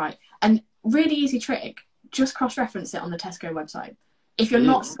 actually, is this right? And really easy trick, just cross-reference it on the Tesco website. If you're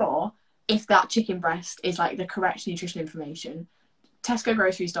not sure if that chicken breast is like the correct nutrition information,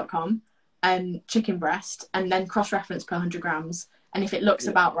 tescogroceries.com, chicken breast, and then cross-reference per 100 grams. And if it looks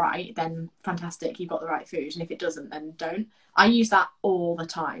about right, then fantastic, you've got the right food. And if it doesn't, then don't. I use that all the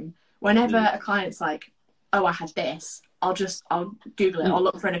time. Whenever a client's like, oh, I had this, I'll Google it. I'll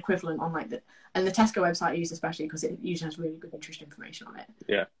look for an equivalent on like the, and the Tesco website I use especially because it usually has really good nutrition information on it.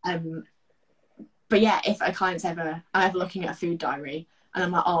 Yeah. But yeah, if a client's I'm ever looking at a food diary and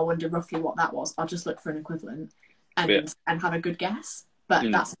I'm like, oh, I wonder roughly what that was, I'll just look for an equivalent and have a good guess.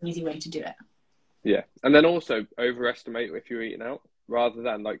 But that's an easy way to do it. Yeah. And then also overestimate if you're eating out, rather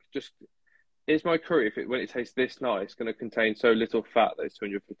than like, just, is my curry, when it tastes this nice, going to contain so little fat that it's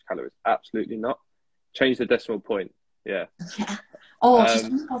 250 calories? Absolutely not. Change the decimal point. Yeah. Yeah. Oh, just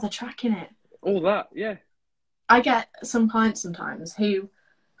don't bother tracking it. All that, yeah. I get some clients sometimes who,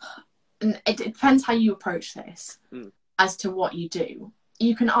 and it depends how you approach this as to what you do.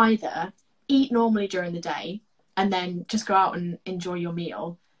 You can either eat normally during the day and then just go out and enjoy your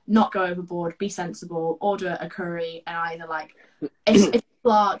meal, not go overboard, be sensible, order a curry, and either like, if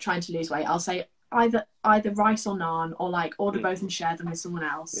people are trying to lose weight, I'll say either rice or naan, or like order both and share them with someone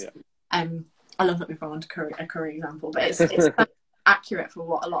else. Yeah. I love that we've gone on to a curry example, but it's accurate for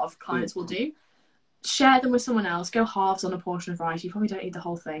what a lot of clients will do. Share them with someone else, go halves on a portion of rice. You probably don't eat the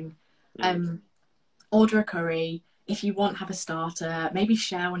whole thing. Order a curry. If you want, have a starter. Maybe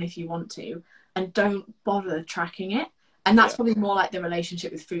share one if you want to, and don't bother tracking it. And that's probably more like the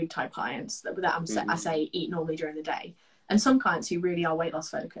relationship with food type clients that I say eat normally during the day. And some clients who really are weight loss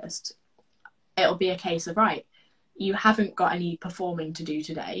focused, it'll be a case of, right, you haven't got any performing to do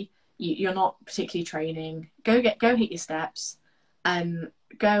today. You're not particularly training. Go hit your steps. That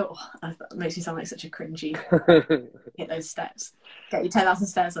makes me sound like such a cringy. Hit those steps. Get your 10,000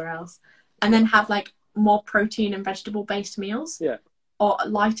 steps or else. And then have like more protein and vegetable based meals. Yeah. Or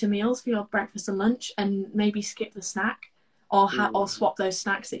lighter meals for your breakfast and lunch, and maybe skip the snack, or swap those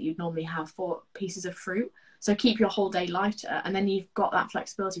snacks that you'd normally have for pieces of fruit. So keep your whole day lighter, and then you've got that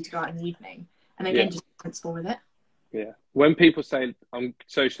flexibility to go out in the evening. And again, just be sensible with it. Yeah. When people say, I'm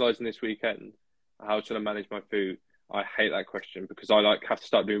socialising this weekend, how should I manage my food? I hate that question, because I have to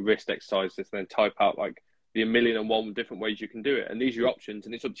start doing wrist exercises and then type out like the 1,000,001 different ways you can do it. And these are your options,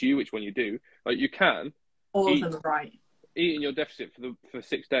 and it's up to you which one you do. Like you can. All of them are right. Eat in your deficit for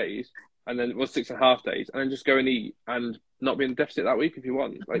 6 days, and then 6.5 days, and then just go and eat and not be in deficit that week if you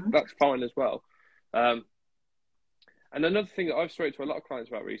want. Like that's fine as well. And another thing that I've spoken to a lot of clients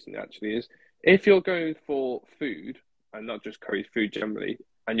about recently actually is, if you're going for food, and not just curry, food generally,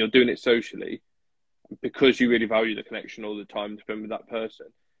 and you're doing it socially because you really value the connection all the time spent with that person,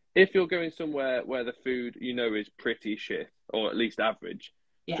 if you're going somewhere where the food is pretty shit or at least average,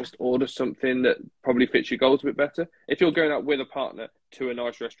 just order something that probably fits your goals a bit better. If you're going out with a partner to a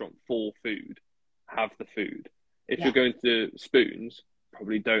nice restaurant for food, have the food. If you're going to Spoons,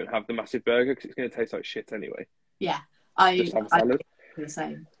 probably don't have the massive burger because it's going to taste like shit anyway. Yeah, just have a salad. I the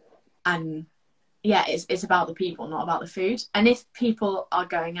same. And yeah, it's about the people, not about the food. And if people are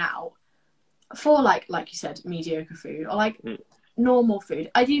going out for like you said, mediocre food or like normal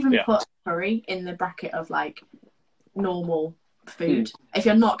food, I'd even put curry in the bracket of like normal food. If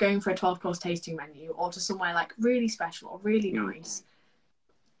you're not going for a 12-course tasting menu or to somewhere like really special or really nice,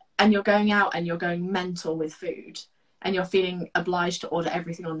 and you're going out and you're going mental with food and you're feeling obliged to order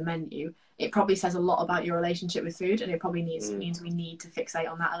everything on the menu, it probably says a lot about your relationship with food, and it probably means we need to fixate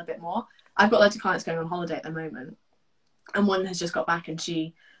on that a little bit more. I've got loads of clients going on holiday at the moment, and one has just got back, and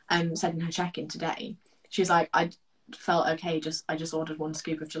she said in her check-in today, she's like, I felt okay, I just ordered 1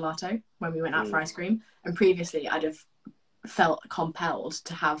 scoop of gelato when we went out for ice cream, and previously I'd have felt compelled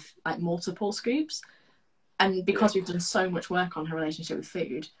to have like multiple scoops. And because we've done so much work on her relationship with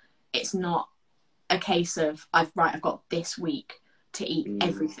food, it's not a case of I've got this week to eat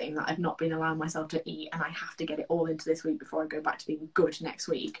everything that I've not been allowing myself to eat, and I have to get it all into this week before I go back to being good next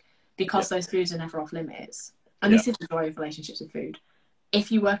week, because those foods are never off limits. And this is the joy of relationships with food.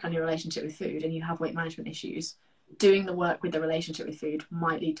 If you work on your relationship with food and you have weight management issues, doing the work with the relationship with food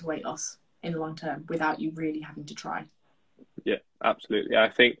might lead to weight loss in the long term without you really having to try. Yeah, absolutely. I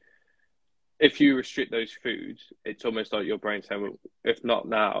think if you restrict those foods, it's almost like your brain saying, well, if not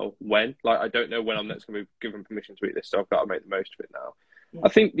now, when? Like, I don't know when I'm next going to be given permission to eat this, so I've got to make the most of it now. I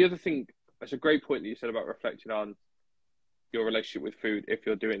think the other thing, that's a great point that you said about reflecting on your relationship with food if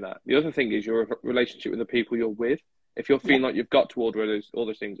you're doing that. The other thing is your relationship with the people you're with. If you're feeling like you've got to order all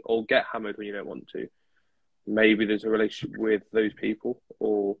those things or get hammered when you don't want to, maybe there's a relationship with those people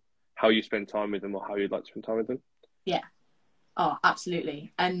or how you spend time with them or how you'd like to spend time with them. Yeah. Oh,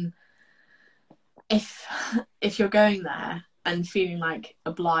 absolutely. And if you're going there and feeling like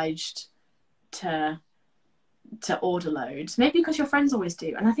obliged to order loads, maybe because your friends always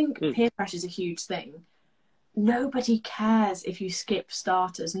do, and I think peer pressure is a huge thing. Nobody cares if you skip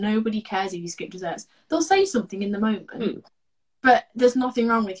starters. Nobody cares if you skip desserts. They'll say something in the moment, but there's nothing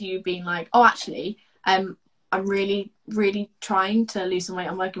wrong with you being like, oh, actually, I'm really, really trying to lose some weight.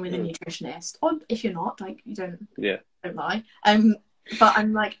 I'm working with a nutritionist. Or if you're not, like, you don't lie. But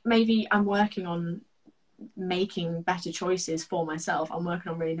I'm like, maybe I'm working on making better choices for myself. I'm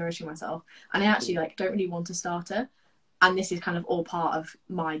working on really nourishing myself, and I actually don't really want a starter, and this is kind of all part of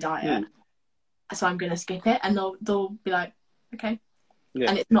my diet. So I'm going to skip it, and they'll be like, okay,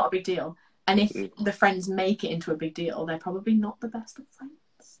 and it's not a big deal. And if the friends make it into a big deal, they're probably not the best of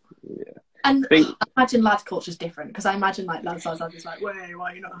friends. And I imagine lad culture's different, because I imagine lads is like, wait,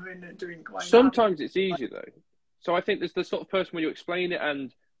 why are you not having a drink? Sometimes it's easy though. So I think there's the sort of person where you explain it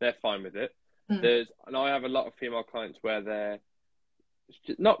and they're fine with it. And I have a lot of female clients where they're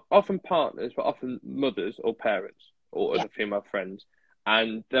not often partners, but often mothers or parents or other female friends.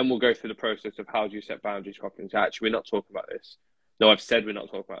 And then we'll go through the process of how do you set boundaries properly. So actually, we're not talking about this. No, I've said we're not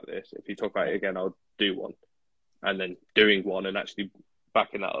talking about this. If you talk about it again, I'll do one. And then doing one and actually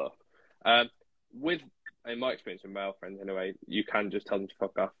backing that up. In my experience with male friends anyway, you can just tell them to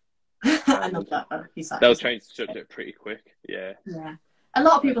fuck off. I love that. They'll change the subject pretty quick. Yeah. A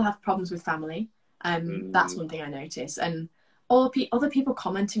lot of people have problems with family. That's one thing I notice. And other people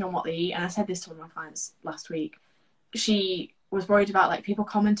commenting on what they eat. And I said this to one of my clients last week. She was worried about people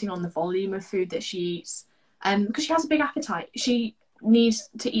commenting on the volume of food that she eats. Because she has a big appetite. She needs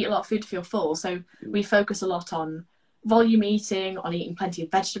to eat a lot of food to feel full. So we focus a lot on volume eating, on eating plenty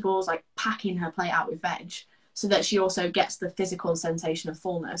of vegetables, packing her plate out with veg, so that she also gets the physical sensation of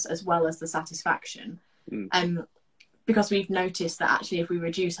fullness as well as the satisfaction. Because we've noticed that actually if we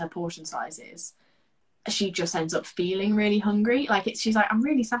reduce her portion sizes, she just ends up feeling really hungry. She's like, I'm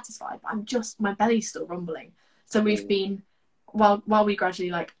really satisfied, but my belly's still rumbling. So we've been, while we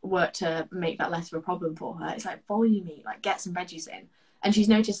gradually work to make that less of a problem for her, it's volume eat, get some veggies in. And she's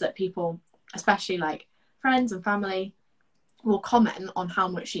noticed that people, especially friends and family, will comment on how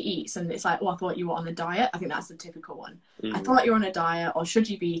much she eats, and it's I thought you were on a diet. I think that's the typical one. I thought you were on a diet, or should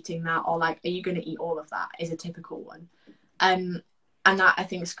you be eating that, or are you going to eat all of that, is a typical one. And that, I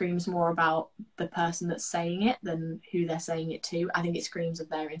think, screams more about the person that's saying it than who they're saying it to. I think it screams of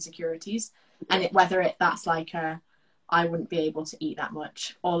their insecurities, and that's I wouldn't be able to eat that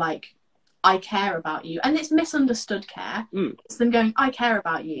much, or I care about you, and it's misunderstood care. It's them going, I care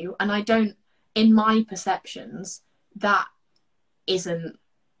about you, and I don't, in my perceptions, that isn't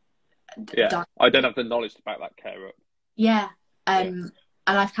I don't have the knowledge to back that care up.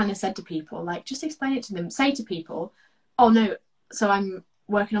 And I've kind of said to people, like, just explain it to them. Say to people, oh no, so I'm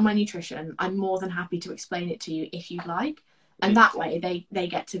working on my nutrition. I'm more than happy to explain it to you if you'd like. And that way they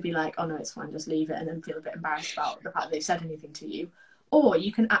get to be like, oh no, it's fine, just leave it, and then feel a bit embarrassed about the fact that they've said anything to you. Or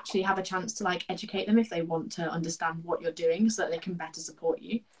you can actually have a chance to like educate them if they want to understand what you're doing so that they can better support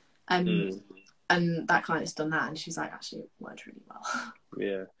you. And that client's done that, and she's like, actually, it worked really well.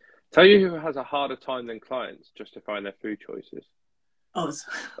 Yeah. Tell you who has a harder time than clients justifying their food choices? Us.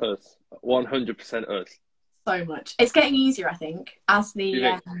 100% us. So much. It's getting easier, I think, as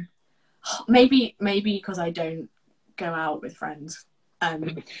the maybe because I don't go out with friends.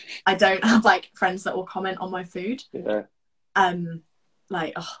 I don't have like friends that will comment on my food. Yeah.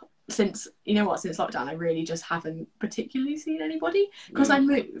 Since lockdown, I really just haven't particularly seen anybody because I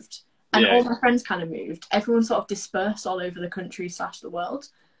moved, and all my friends kind of moved. Everyone sort of dispersed all over the country / the world.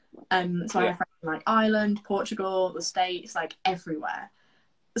 So I have friends in like Ireland, Portugal, the States, like everywhere.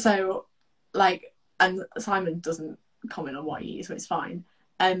 So like, and Simon doesn't comment on what he eats, so it's fine.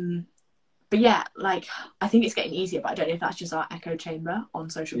 But yeah, like I think it's getting easier, but I don't know if that's just our echo chamber on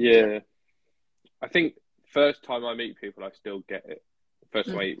social media. Yeah. I think first time I meet people, I still get it. First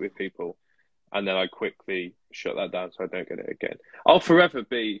time I eat with people, and then I quickly shut that down so I don't get it again. I'll forever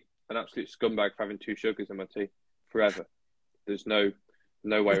be an absolute scumbag for having 2 sugars in my tea. Forever. There's no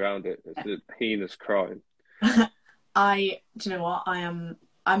way around it. It's a heinous crime. Do you know what? I'm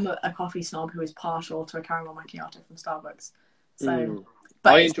a coffee snob who is partial to a caramel macchiato from Starbucks. So,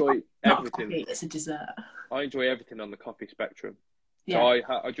 but I enjoy everything. Coffee, it's a dessert. I enjoy everything on the coffee spectrum. Yeah.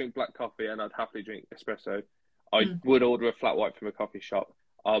 So I drink black coffee, and I'd happily drink espresso. I would order a flat white from a coffee shop.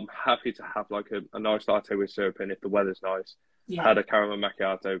 I'm happy to have like a nice latte with syrup in if the weather's nice. Yeah. Had a caramel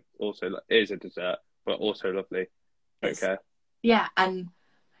macchiato, also is a dessert, but also lovely. Don't care. Yeah, and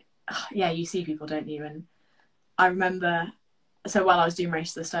you see people, don't you? And I remember, so while I was doing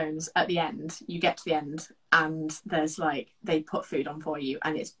Race to the Stones, at the end, you get to the end, and there's like, they put food on for you,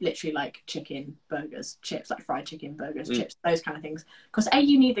 and it's literally like chicken, burgers, chips, like fried chicken, burgers, chips, those kind of things. Because A,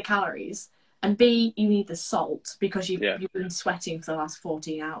 you need the calories, and B, you need the salt because you've been sweating for the last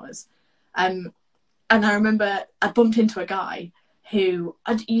 14 hours. And I remember I bumped into a guy who,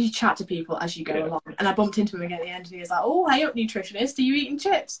 you chat to people as you go along, and I bumped into him again at the end, and he was like, oh, hey up, nutritionist, are you eating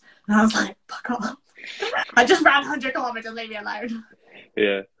chips? And I was like, fuck off. I just ran 100 kilometres, leave me alone.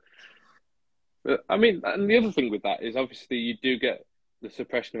 Yeah. I mean, and the other thing with that is obviously you do get the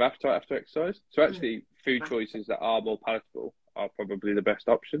suppression of appetite after exercise. So actually food choices that are more palatable are probably the best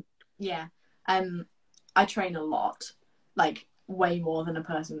option. Yeah. I train a lot, like way more than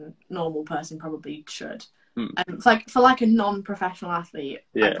normal person probably should. It's like for like a non-professional athlete,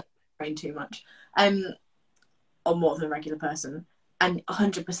 I don't train too much, or more than a regular person. And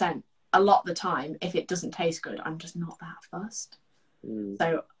 100%, a lot of the time, if it doesn't taste good, I'm just not that fussed.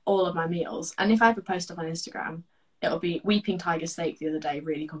 So all of my meals, and if I ever post up on Instagram, it'll be Weeping Tiger steak the other day.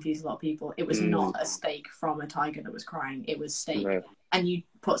 Really confused a lot of people. It was not a steak from a tiger that was crying. It was steak, and you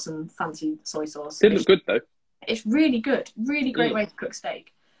put some fancy soy sauce. It looks good though. It's really good. Really great way to cook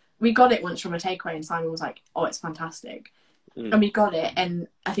steak. We got it once from a takeaway, and Simon was like, "Oh, it's fantastic." And we got it, and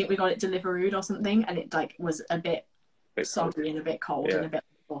I think we got it Deliverooed or something, and it like was a bit soggy and a bit cold and a bit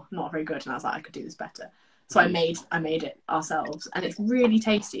not very good. And I was like, I could do this better. So I made it ourselves, and it's really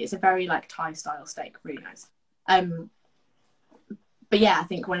tasty. It's a very like Thai style steak, really nice. But yeah, I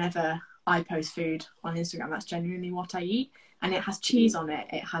think whenever I post food on Instagram, that's genuinely what I eat, and it has cheese on it.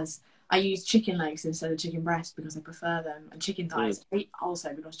 I use chicken legs instead of chicken breast because I prefer them, and chicken thighs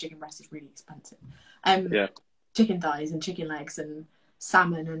also because chicken breast is really expensive. Chicken thighs and chicken legs and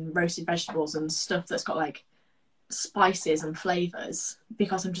salmon and roasted vegetables and stuff that's got like spices and flavors,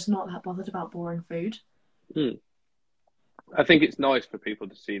 because I'm just not that bothered about boring food. I think it's nice for people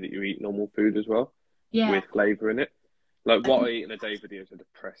to see that you eat normal food as well, with flavour in it. Like what I eat in a day videos are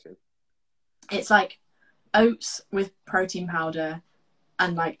depressing. It's like oats with protein powder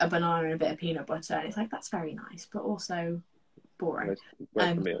and like a banana and a bit of peanut butter, and it's like, that's very nice, but also boring.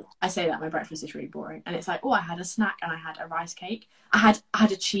 I say that my breakfast is really boring, and it's like, oh, I had a snack and I had a rice cake. I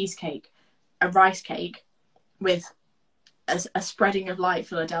had a cheesecake, a rice cake with a spreading of light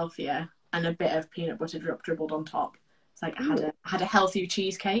Philadelphia and a bit of peanut butter dribbled on top. It's like I had a healthy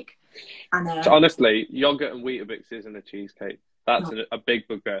cheesecake. And so honestly, yogurt and Weetabix isn't a cheesecake. That's a big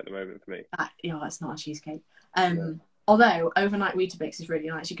bugbear at the moment for me. That's not a cheesecake. Although overnight Weetabix is really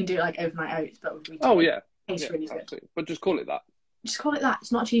nice. You can do it like overnight oats, but with Weetabix. Oh yeah, tastes really good. But just call it that. Just call it that.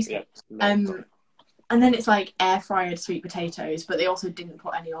 It's not a cheesecake. And then it's like air fried sweet potatoes, but they also didn't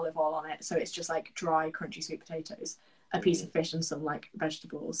put any olive oil on it, so it's just like dry, crunchy sweet potatoes, a piece of fish, and some like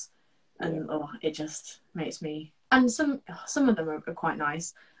vegetables, and it just makes me and some of them are quite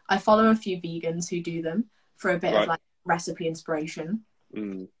nice. I follow a few vegans who do them for a bit of like recipe inspiration,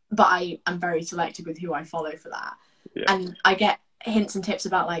 but I am very selective with who I follow for that. Yeah. And I get hints and tips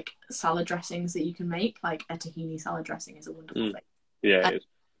about like salad dressings that you can make. Like a tahini salad dressing is a wonderful thing. Yeah, it is.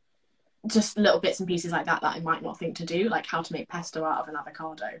 Just little bits and pieces like that I might not think to do, like how to make pesto out of an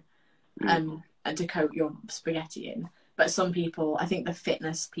avocado, and to coat your spaghetti in. But some people, I think the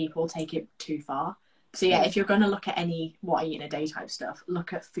fitness people take it too far. So yeah, if you're going to look at any what I eat in a day type stuff,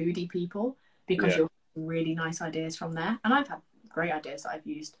 look at foodie people, because you'll get really nice ideas from there. And I've had great ideas that I've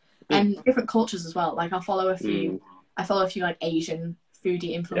used, and different cultures as well. Like I follow a few like Asian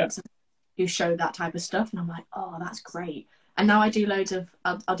foodie influencers who show that type of stuff, and I'm like, oh, that's great. And now I do loads of,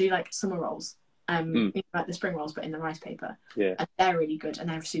 I'll do like summer rolls, like the spring rolls, but in the rice paper. Yeah. And they're really good and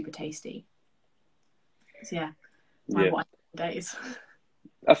they're super tasty. So yeah, my days.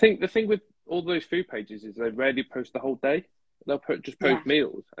 I think the thing with all those food pages is they rarely post the whole day. They'll just post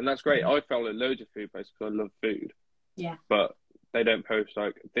meals, and that's great. I follow loads of food posts because I love food. Yeah. But they don't post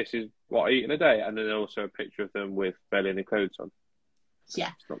like, this is what I eat in a day, and then also a picture of them with barely any clothes on.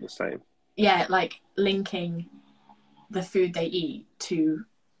 Yeah. It's not the same. Yeah, like linking the food they eat to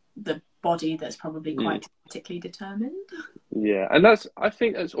the body that's probably quite genetically determined. Yeah, and I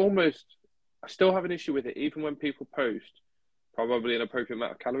think that's almost, I still have an issue with it, even when people post probably an appropriate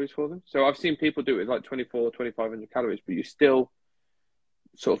amount of calories for them. So I've seen people do it with like 2,500 calories, but you're still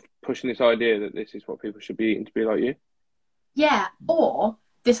sort of pushing this idea that this is what people should be eating to be like you. Yeah, or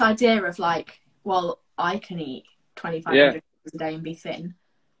this idea of like, well, I can eat 2,500 calories a day and be thin.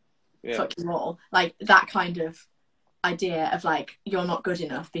 Yeah. Fuck you all. Like that kind of idea of like, you're not good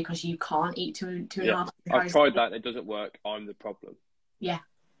enough because you can't eat 2.5. I've tried that and it doesn't work. I'm the problem. Yeah,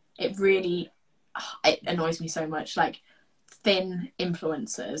 it really it annoys me so much. Like thin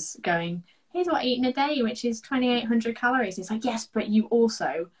influencers going, here's what I eat in a day, which is 2,800 calories. It's like, yes, but you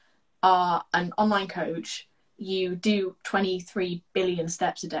also are an online coach. You do 23 billion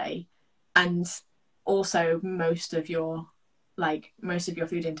steps a day, and also most of your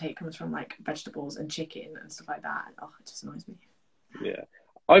food intake comes from like vegetables and chicken and stuff like that. Oh, it just annoys me. Yeah,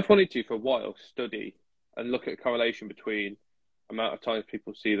 I've wanted to for a while study and look at a correlation between amount of times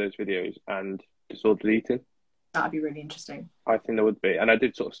people see those videos and disordered eating. That'd be really interesting. I think there would be, and I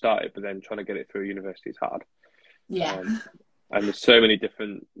did sort of start it, but then trying to get it through university is hard. Yeah, and there's so many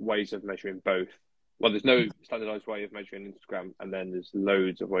different ways of measuring both. Well, there's no standardized way of measuring Instagram, and then there's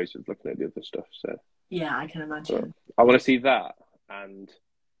loads of ways of looking at the other stuff. So yeah, I can imagine. I want to see that, and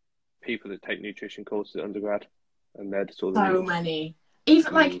people that take nutrition courses at undergrad, and they're just all so many.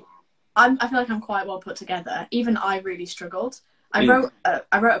 Even like, I feel like I'm quite well put together. Even I really struggled. I wrote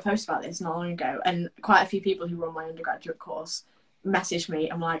a post about this not long ago, and quite a few people who run my undergraduate course messaged me.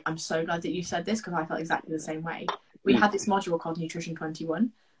 I'm like, I'm so glad that you said this, because I felt exactly the same way. We had this module called Nutrition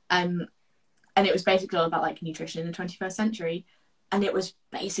 21, and it was basically all about like nutrition in the 21st century, and it was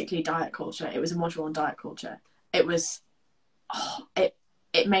basically diet culture. It was a module on diet culture. It was,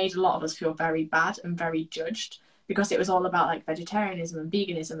 it made a lot of us feel very bad and very judged, because it was all about like vegetarianism and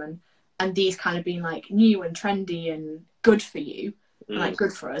veganism and these kind of being like new and trendy and good for you and like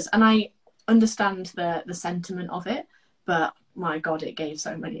good for us. And I understand the sentiment of it, but my God, it gave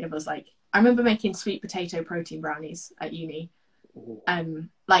so many of us, like, I remember making sweet potato protein brownies at uni,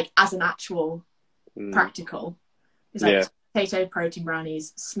 like as an actual practical. It's like potato protein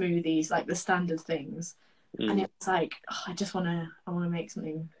brownies, smoothies, like the standard things. And it was like, oh, I want to make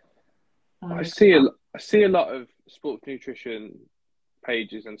something. I see a lot of sports nutrition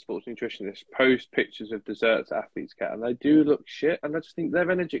pages and sports nutritionists post pictures of desserts athletes get, and they do look shit, and I just think their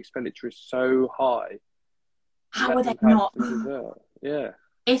energy expenditure is so high. How are they not? Yeah.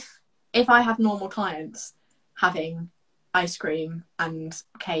 If I have normal clients having ice cream and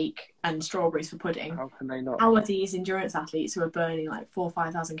cake and strawberries for pudding, how can they not? How are these endurance athletes who are burning like 4,000 or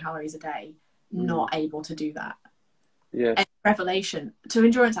 5,000 calories a day not able to do that? Yeah. And revelation to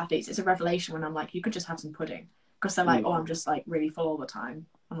endurance athletes, it's a revelation when I'm like, you could just have some pudding, because they're like, oh, I'm just like really full all the time.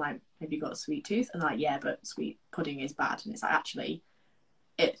 I'm like, have you got a sweet tooth? And like, yeah, but sweet pudding is bad. And it's like, actually,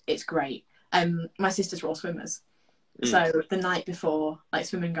 it's great. My sisters were all swimmers, so the night before like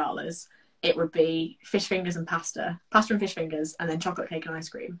swimming galas, it would be fish fingers and pasta and fish fingers, and then chocolate cake and ice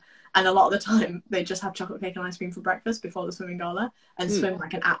cream. And a lot of the time, they just have chocolate cake and ice cream for breakfast before the swimming gala, and swim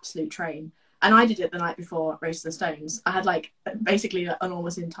like an absolute train. And I did it the night before Race to the Stones. I had like basically an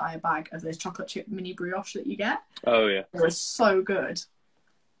almost entire bag of those chocolate chip mini brioche that you get. Oh yeah, it was so good.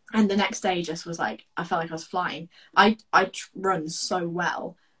 And the next day just was like, I felt like I was flying. I run so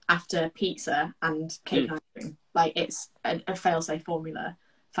well after pizza and cake and ice cream. Like, it's a fail-safe formula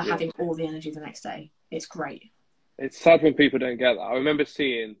for having all the energy the next day. It's great. It's sad when people don't get that. I remember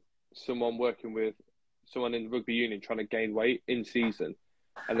seeing someone working with someone in rugby union trying to gain weight in season,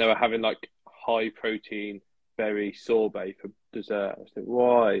 and they were having like high protein berry sorbet for dessert. I was like,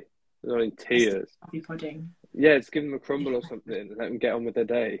 why? They're in tears. Coffee pudding. Yeah, just give them a crumble or something and let them get on with their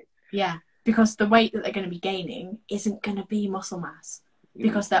day. Yeah, because the weight that they're going to be gaining isn't going to be muscle mass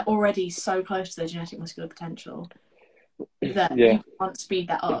because they're already so close to their genetic muscular potential that you can't speed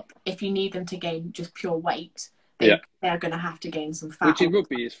that up. If you need them to gain just pure weight, they're going to have to gain some fat. Which in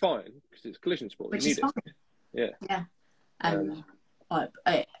rugby is fine because it's collision sport. Which you is need fine. It. Yeah.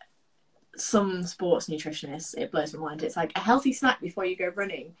 Some sports nutritionists, it blows my mind. It's like a healthy snack before you go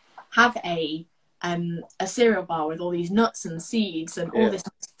running. Have a cereal bar with all these nuts and seeds and all this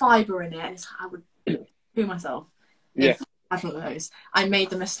fibre in it. And I would poo myself if I had one of those. I made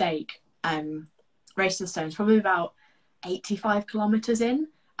the mistake, Race to the Stones, probably about 85 kilometres in,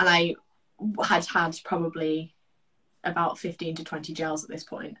 and I had probably about 15 to 20 gels at this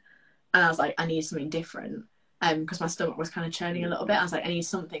point. And I was like, I need something different. Because my stomach was kind of churning a little bit. I was like, I need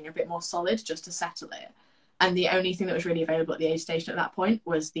something a bit more solid just to settle it. And the only thing that was really available at the aid station at that point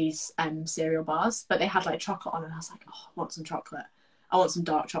was these cereal bars. But they had like chocolate on, and I was like, oh, I want some chocolate. I want some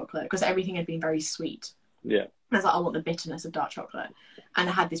dark chocolate, because everything had been very sweet. Yeah. And I was like, I want the bitterness of dark chocolate. And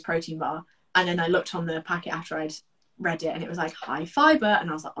I had this protein bar. And then I looked on the packet after I'd read it, and it was like high fiber.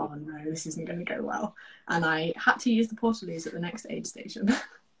 And I was like, oh no, this isn't going to go well. And I had to use the Portaloos at the next aid station.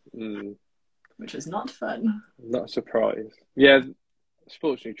 Which was not fun. Not surprised. Yeah,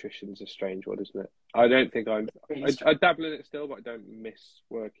 sports nutrition is a strange one, isn't it? I don't think I dabble in it still, but I don't miss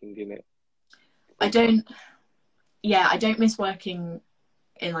working in it. I don't miss working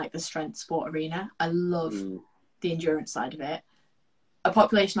in like the strength sport arena. I love the endurance side of it. A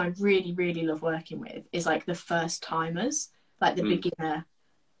population I really, really love working with is like the first timers, like the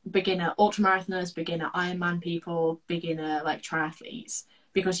beginner ultramarathoners, beginner Ironman people, beginner like triathletes.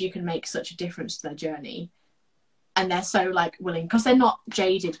 Because you can make such a difference to their journey, and they're so like willing, because they're not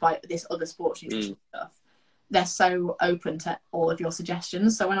jaded by this other sports nutrition stuff. They're so open to all of your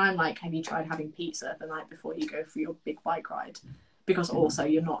suggestions. So when I'm like, have you tried having pizza the night before you go for your big bike ride? Because also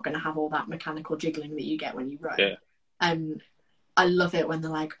you're not going to have all that mechanical jiggling that you get when you run. I love it when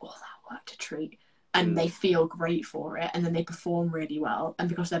they're like, oh, that worked a treat, and they feel great for it, and then they perform really well, and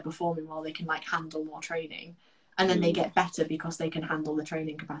because they're performing well, they can like handle more training. And then they get better because they can handle the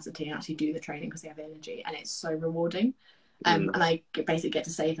training capacity and actually do the training because they have energy, and it's so rewarding. And I basically get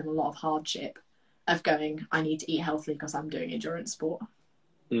to save them a lot of hardship of going, I need to eat healthily because I'm doing endurance sport.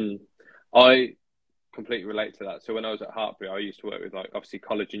 I completely relate to that. So when I was at Hartpury, I used to work with like obviously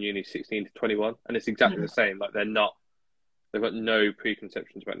college and uni 16 to 21, and it's exactly the same. Like they've got no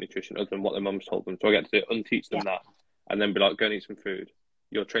preconceptions about nutrition other than what their mums told them. So I get to unteach them that, and then be like, go and eat some food.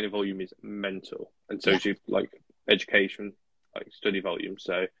 Your training volume is mental, and so is your like education, like study volume.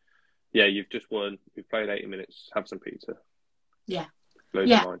 So yeah, you've just won. We've played 80 minutes. Have some pizza. Yeah. Blows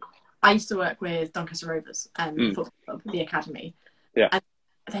your mind. I used to work with Doncaster Rovers football club, the academy. Yeah. And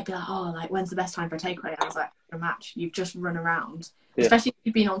they'd be like, oh, like when's the best time for a takeaway? And I was like, for a match. You've just run around. Especially if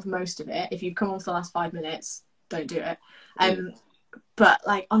you've been on for most of it. If you've come on for the last 5 minutes, don't do it. But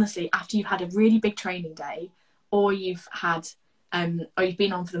like honestly, after you've had a really big training day, or you've had or you've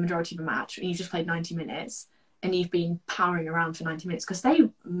been on for the majority of a match and you've just played 90 minutes and you've been powering around for 90 minutes, because they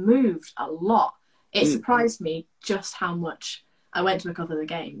moved a lot. It surprised me just how much. I went to a couple of the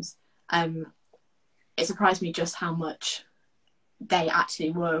games. It surprised me just how much they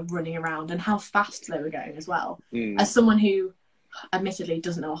actually were running around and how fast they were going as well. As someone who admittedly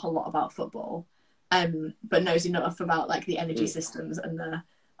doesn't know a whole lot about football, but knows enough about like the energy systems and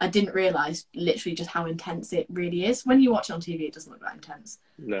I didn't realise literally just how intense it really is. When you watch it on TV, it doesn't look that intense.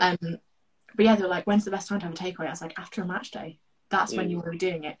 No. But yeah, they were like, when's the best time to have a takeaway? I was like, after a match day. That's when you want to be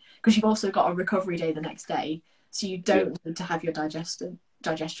doing it. Because you've also got a recovery day the next day. So you don't need to have your digestion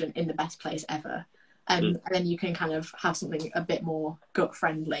in the best place ever. And then you can kind of have something a bit more gut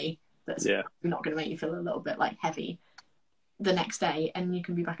friendly that's not going to make you feel a little bit like heavy the next day. And you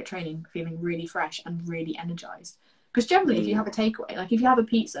can be back at training feeling really fresh and really energized. Because generally, if you have a takeaway, like if you have a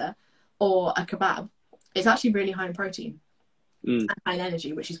pizza or a kebab, it's actually really high in protein and high in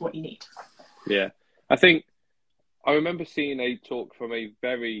energy, which is what you need. Yeah. I think I remember seeing a talk from a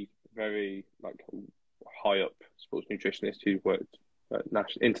very, very like high up sports nutritionist who worked at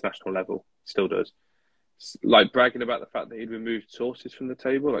international level, still does, like bragging about the fact that he'd removed sauces from the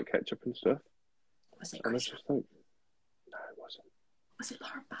table, like ketchup and stuff. Was it Chris? Like, no, it wasn't. Was it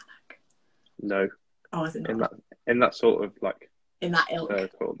Laura Bannock? No. Oh, was it not? In that sort of like in that ilk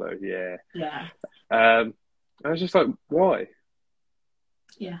circle though, yeah. Yeah. I was just like, why?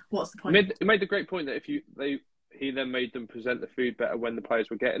 Yeah, what's the point? It made the great point that if he then made them present the food better when the players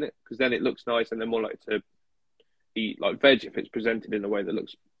were getting it, because then it looks nice and they're more likely to eat like veg if it's presented in a way that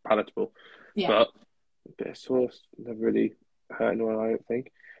looks palatable. Yeah. But a bit of sauce never really hurt anyone, I don't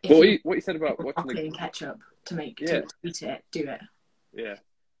think. If But you what you said about put watching broccoli and ketchup to make Yeah. to eat it, do it. Yeah.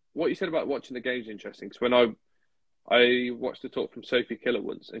 What you said about watching the game's interesting, because when I watched a talk from Sophie Killer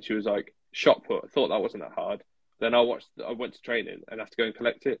once, and she was like, shot put, I thought that wasn't that hard. Then I went to training and have to go and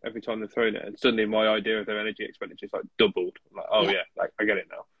collect it every time they're throwing it, and suddenly my idea of their energy expenditure is like doubled. I'm like, oh yeah, like I get it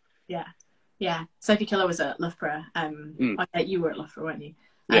now. Yeah. Yeah. Sophie Killer was at Loughborough. You were at Loughborough, weren't you?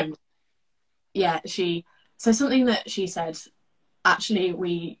 Yeah. So something that she said, actually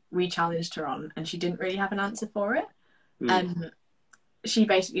we challenged her on, and she didn't really have an answer for it. She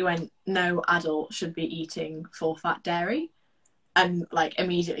basically went, no adult should be eating full fat dairy. And like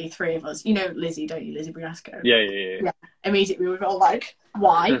immediately 3 of us, you know Lizzie, don't you, Lizzie Briasco? Yeah. Immediately we were all like,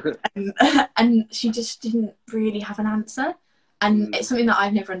 why? and she just didn't really have an answer. And it's something that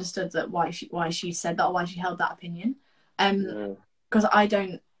I've never understood, that why she said that, or why she held that opinion. Because I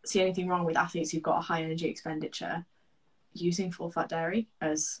don't see anything wrong with athletes who've got a high energy expenditure using full fat dairy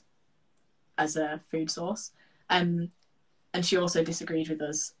as a food source. And she also disagreed with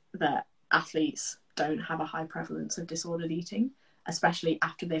us that athletes don't have a high prevalence of disordered eating, especially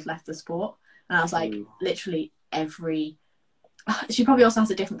after they've left the sport. And I was like, literally she probably also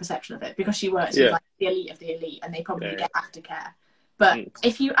has a different perception of it, because she works with like the elite of the elite, and they probably get aftercare. But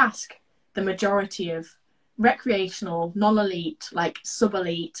if you ask the majority of recreational, non-elite, like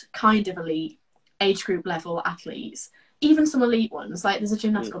sub-elite, kind of elite, age group level athletes, even some elite ones, like there's a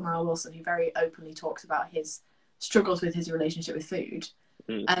gymnast called Mara Wilson who very openly talks about his struggles with his relationship with food.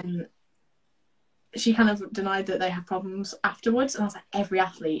 She kind of denied that they have problems afterwards, and I was like, every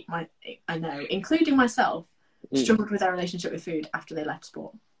athlete I know, including myself, struggled with their relationship with food after they left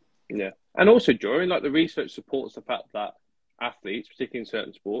sport. Yeah, and also during, like, the research supports the fact that athletes, particularly in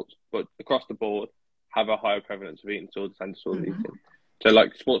certain sports, but across the board, have a higher prevalence of eating disorders and disordered eating. So,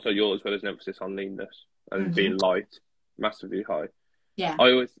 like sports like yours, where there's an emphasis on leanness and being light, massively high. Yeah,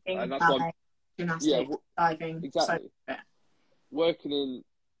 I always, and that's why gymnastics, diving, exactly. So, working in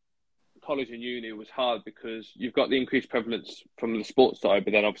college and uni was hard because you've got the increased prevalence from the sports side,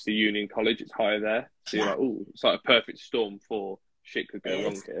 but then obviously uni and college, it's higher there. So you're like, oh, it's like a perfect storm for shit could go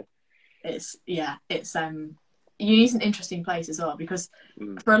wrong here. Uni's an interesting place as well, because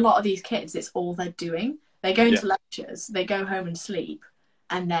for a lot of these kids, it's all they're doing. They go into lectures, they go home and sleep,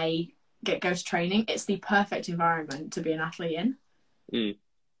 and they go to training. It's the perfect environment to be an athlete in.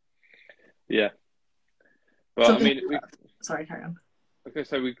 Yeah. But sorry, carry on. Okay,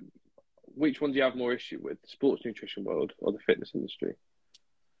 so which one do you have more issue with, the sports nutrition world or the fitness industry?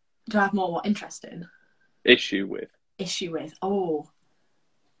 Do I have more what interest in? Issue with.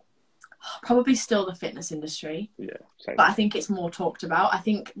 Probably still the fitness industry. Yeah, same. But I think it's more talked about. I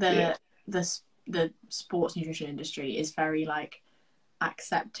think the sports nutrition industry is very like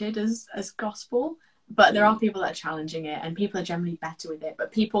accepted as gospel, but there are people that are challenging it, and people are generally better with it.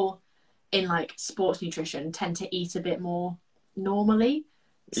 But people in like sports nutrition tend to eat a bit more normally,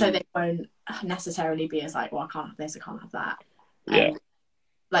 so they won't necessarily be as like, well, I can't have this, I can't have that.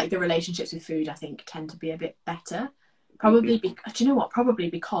 Like the relationships with food, I think, tend to be a bit better. Probably do you know what?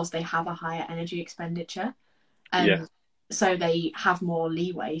 Probably because they have a higher energy expenditure. So they have more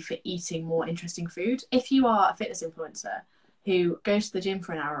leeway for eating more interesting food. If you are a fitness influencer who goes to the gym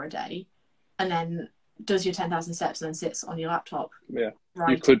for an hour a day and then does your 10,000 steps and then sits on your laptop. Yeah.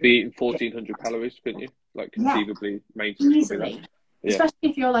 You could be eating 1,400 calories, couldn't you? Like conceivably, easily. Especially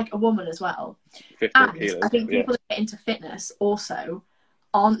if you're like a woman as well. 50 and kilos. I think people that get into fitness also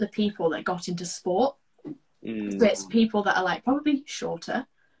aren't the people that got into sport. So it's people that are like probably shorter,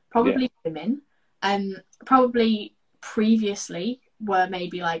 probably women, probably previously were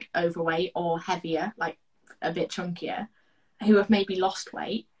maybe like overweight or heavier, like a bit chunkier, who have maybe lost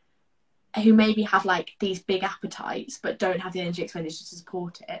weight, who maybe have like these big appetites but don't have the energy expenditure to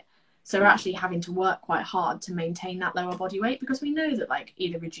support it. So we're actually having to work quite hard to maintain that lower body weight, because we know that like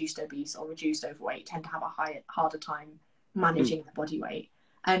either reduced obese or reduced overweight tend to have a harder time managing the body weight.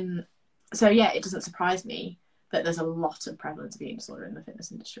 So yeah, it doesn't surprise me that there's a lot of prevalence of eating disorder in the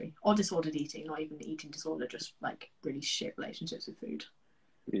fitness industry, or disordered eating, not even eating disorder, just like really shit relationships with food.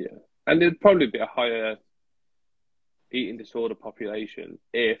 Yeah, and there'd probably be a higher eating disorder population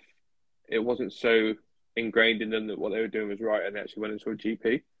if it wasn't so ingrained in them that what they were doing was right and they actually went into a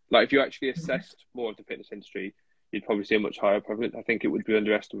GP. Like if you actually assessed more of the fitness industry, you'd probably see a much higher prevalence. I think it would be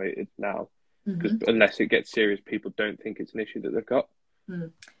underestimated now, because unless it gets serious, people don't think it's an issue that they've got.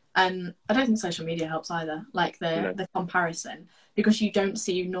 I don't think social media helps either, like the comparison, because you don't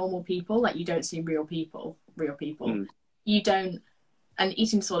see normal people, like you don't see real people real people. You don't, and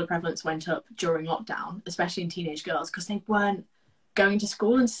eating disorder prevalence went up during lockdown, especially in teenage girls, because they weren't going to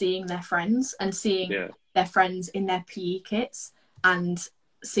school and seeing their friends and seeing their friends in their PE kits and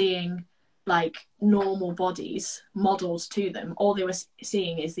seeing like normal bodies modeled to them. All they were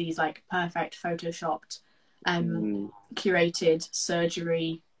seeing is these like perfect photoshopped, curated,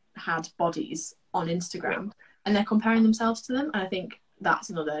 surgery had bodies on Instagram, and they're comparing themselves to them. And I think that's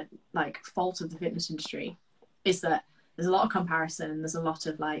another like fault of the fitness industry, is that there's a lot of comparison, and there's a lot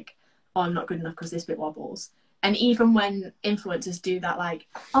of like, oh, I'm not good enough because this bit wobbles. And even when influencers do that, like,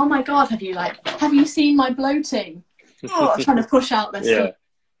 oh my god, have you seen my bloating? Oh, trying to push out their stuff.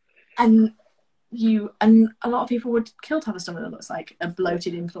 And a lot of people would kill to have a stomach that looks like a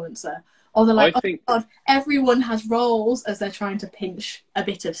bloated influencer. Or they're like, oh god, everyone has rolls, as they're trying to pinch a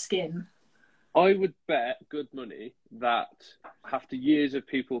bit of skin. I would bet good money that after years of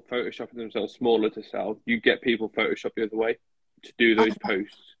people photoshopping themselves smaller to sell, you get people Photoshop the other way to do those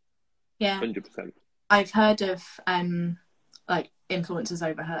posts. Yeah. 100%. I've heard of like influencers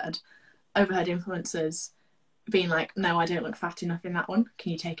overheard influencers being like, no, I don't look fat enough in that one.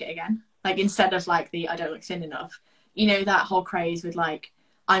 Can you take it again? Like, instead of like the I don't look thin enough. You know, that whole craze with like,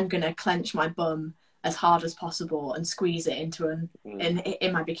 I'm going to clench my bum as hard as possible and squeeze it into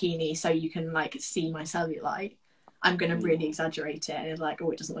in my bikini so you can like see my cellulite. I'm going to really exaggerate it. And it's like,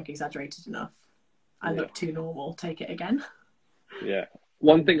 oh, it doesn't look exaggerated enough. I look too normal. Take it again. Yeah.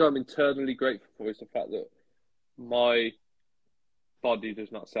 One thing I'm internally grateful for is the fact that my body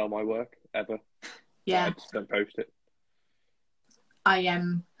does not sell my work ever. Yeah. I just don't post it.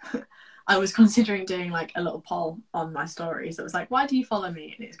 I was considering doing like a little poll on my stories. It was like, why do you follow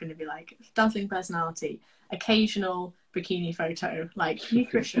me? And it's going to be like dazzling personality, occasional bikini photo, like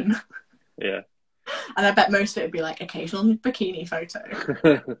nutrition. Yeah. And I bet most of it would be like occasional bikini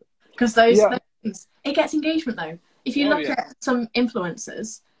photo. Because those things, it gets engagement though. If you look at some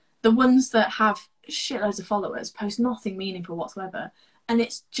influencers, the ones that have shitloads of followers post nothing meaningful whatsoever. And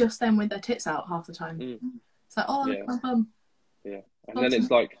it's just them with their tits out half the time. It's like, oh, look at my bum. Yeah. And then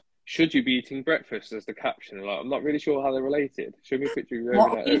it's like, should you be eating breakfast as the caption? Like, I'm not really sure how they're related. Show me a picture of you.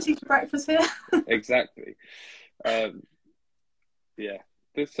 What are you eating for breakfast here? Exactly. Yeah.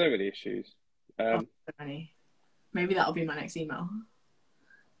 There's so many issues. So many. Maybe that'll be my next email.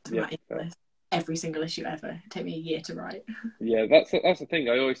 To my email list. Every single issue ever. It'd take me a year to write. Yeah, that's the thing.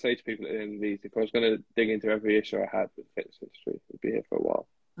 I always say to people at the end of these, if I was going to dig into every issue I had with the fitness industry, I'd be here for a while.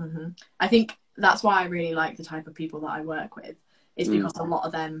 I think that's why I really like the type of people that I work with, is because a lot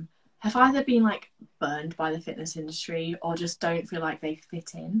of them have either been like burned by the fitness industry or just don't feel like they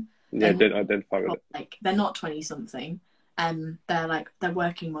fit in. Yeah, don't identify with it. Like, they're not 20-something. They're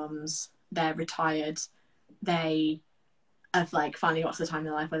working mums. They're retired. They have like finally got to the time in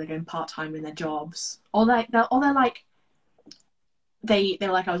their life where they're going part-time in their jobs, or they're like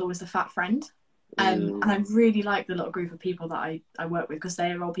they're like, I was always the fat friend. And I really like the little group of people that I work with, because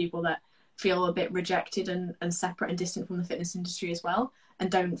they are all people that feel a bit rejected and separate and distant from the fitness industry as well, and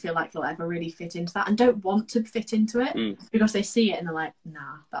don't feel like they'll ever really fit into that, and don't want to fit into it because they see it and they're like,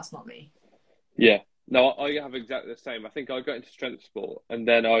 nah, that's not me. Yeah. No, I have exactly the same. I think I got into strength sport, and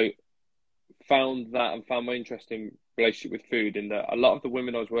then I found my interesting relationship with food, in that a lot of the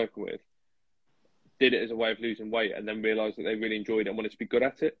women I was working with did it as a way of losing weight, and then realised that they really enjoyed it and wanted to be good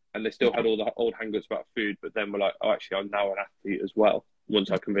at it, and they still had all the old hang-ups about food, but then were like, oh, actually, I'm now an athlete as well. Once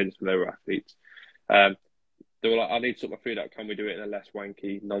I convinced them they were athletes, they were like, I need to sort my food out. Can we do it in a less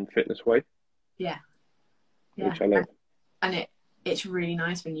wanky, non-fitness way? Yeah. Which I love. And it's really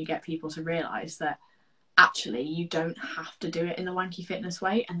nice when you get people to realise that actually you don't have to do it in the wanky fitness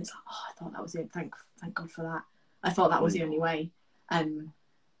way. And it's like, oh, I thought that was it. Thank God for that. I thought that was the only way. And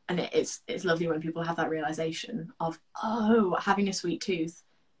it's lovely when people have that realisation of, oh, having a sweet tooth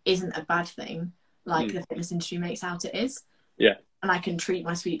isn't a bad thing, like the fitness industry makes out it is. Yeah. And I can treat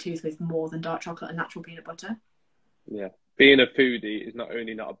my sweet tooth with more than dark chocolate and natural peanut butter. Yeah. Being a foodie is not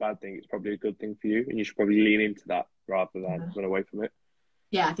only not a bad thing, it's probably a good thing for you, and you should probably lean into that rather than run away from it.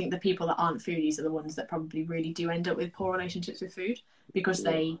 Yeah, I think the people that aren't foodies are the ones that probably really do end up with poor relationships with food, because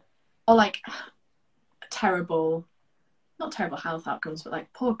they are like not terrible health outcomes, but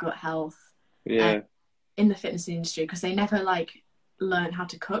like poor gut health. Yeah. In the fitness industry, because they never like learn how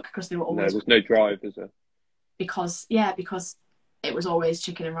to cook, because they were always there's no drive, is there? Because it was always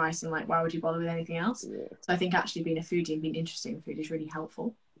chicken and rice, and like, why would you bother with anything else? Yeah. So I think actually being a foodie and being interested in food is really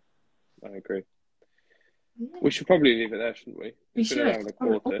helpful. I agree. Yeah. We should probably leave it there, shouldn't we? We should. An hour and a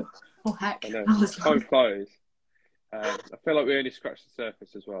quarter. Oh heck. I know. Time flies. I feel like we only scratched the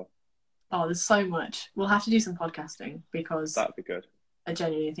surface as well. Oh, there's so much. We'll have to do some podcasting, because that'd be good. I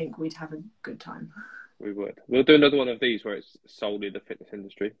genuinely think we'd have a good time. We would. We'll do another one of these where it's solely the fitness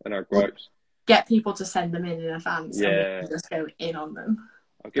industry and our gripes. Get people to send them in advance. Yeah. And we can just go in on them.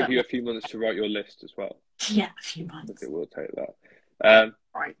 I'll give you a few months to write your list as well. Yeah, a few months. It will take that.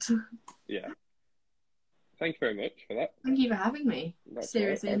 Right. Yeah. Thank you very much for that. Thank you for having me. That's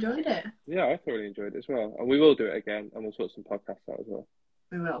Seriously right. enjoyed it. Yeah, I thoroughly enjoyed it as well. And we will do it again, and we'll sort some podcasts out as well.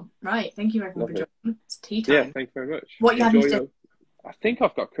 We will. Right. Thank you everyone Lovely. for joining. It's tea time. Yeah, thank you very much. What you having today? I think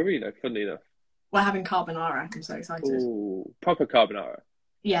I've got curry, funnily enough. We're having carbonara. I'm so excited. Ooh, proper carbonara.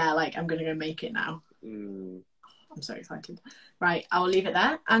 Yeah, I'm going to go make it now. Mm. I'm so excited. Right, I will leave it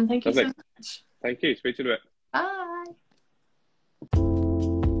there. And thank you so much. Thank you. Speak to you in a bit.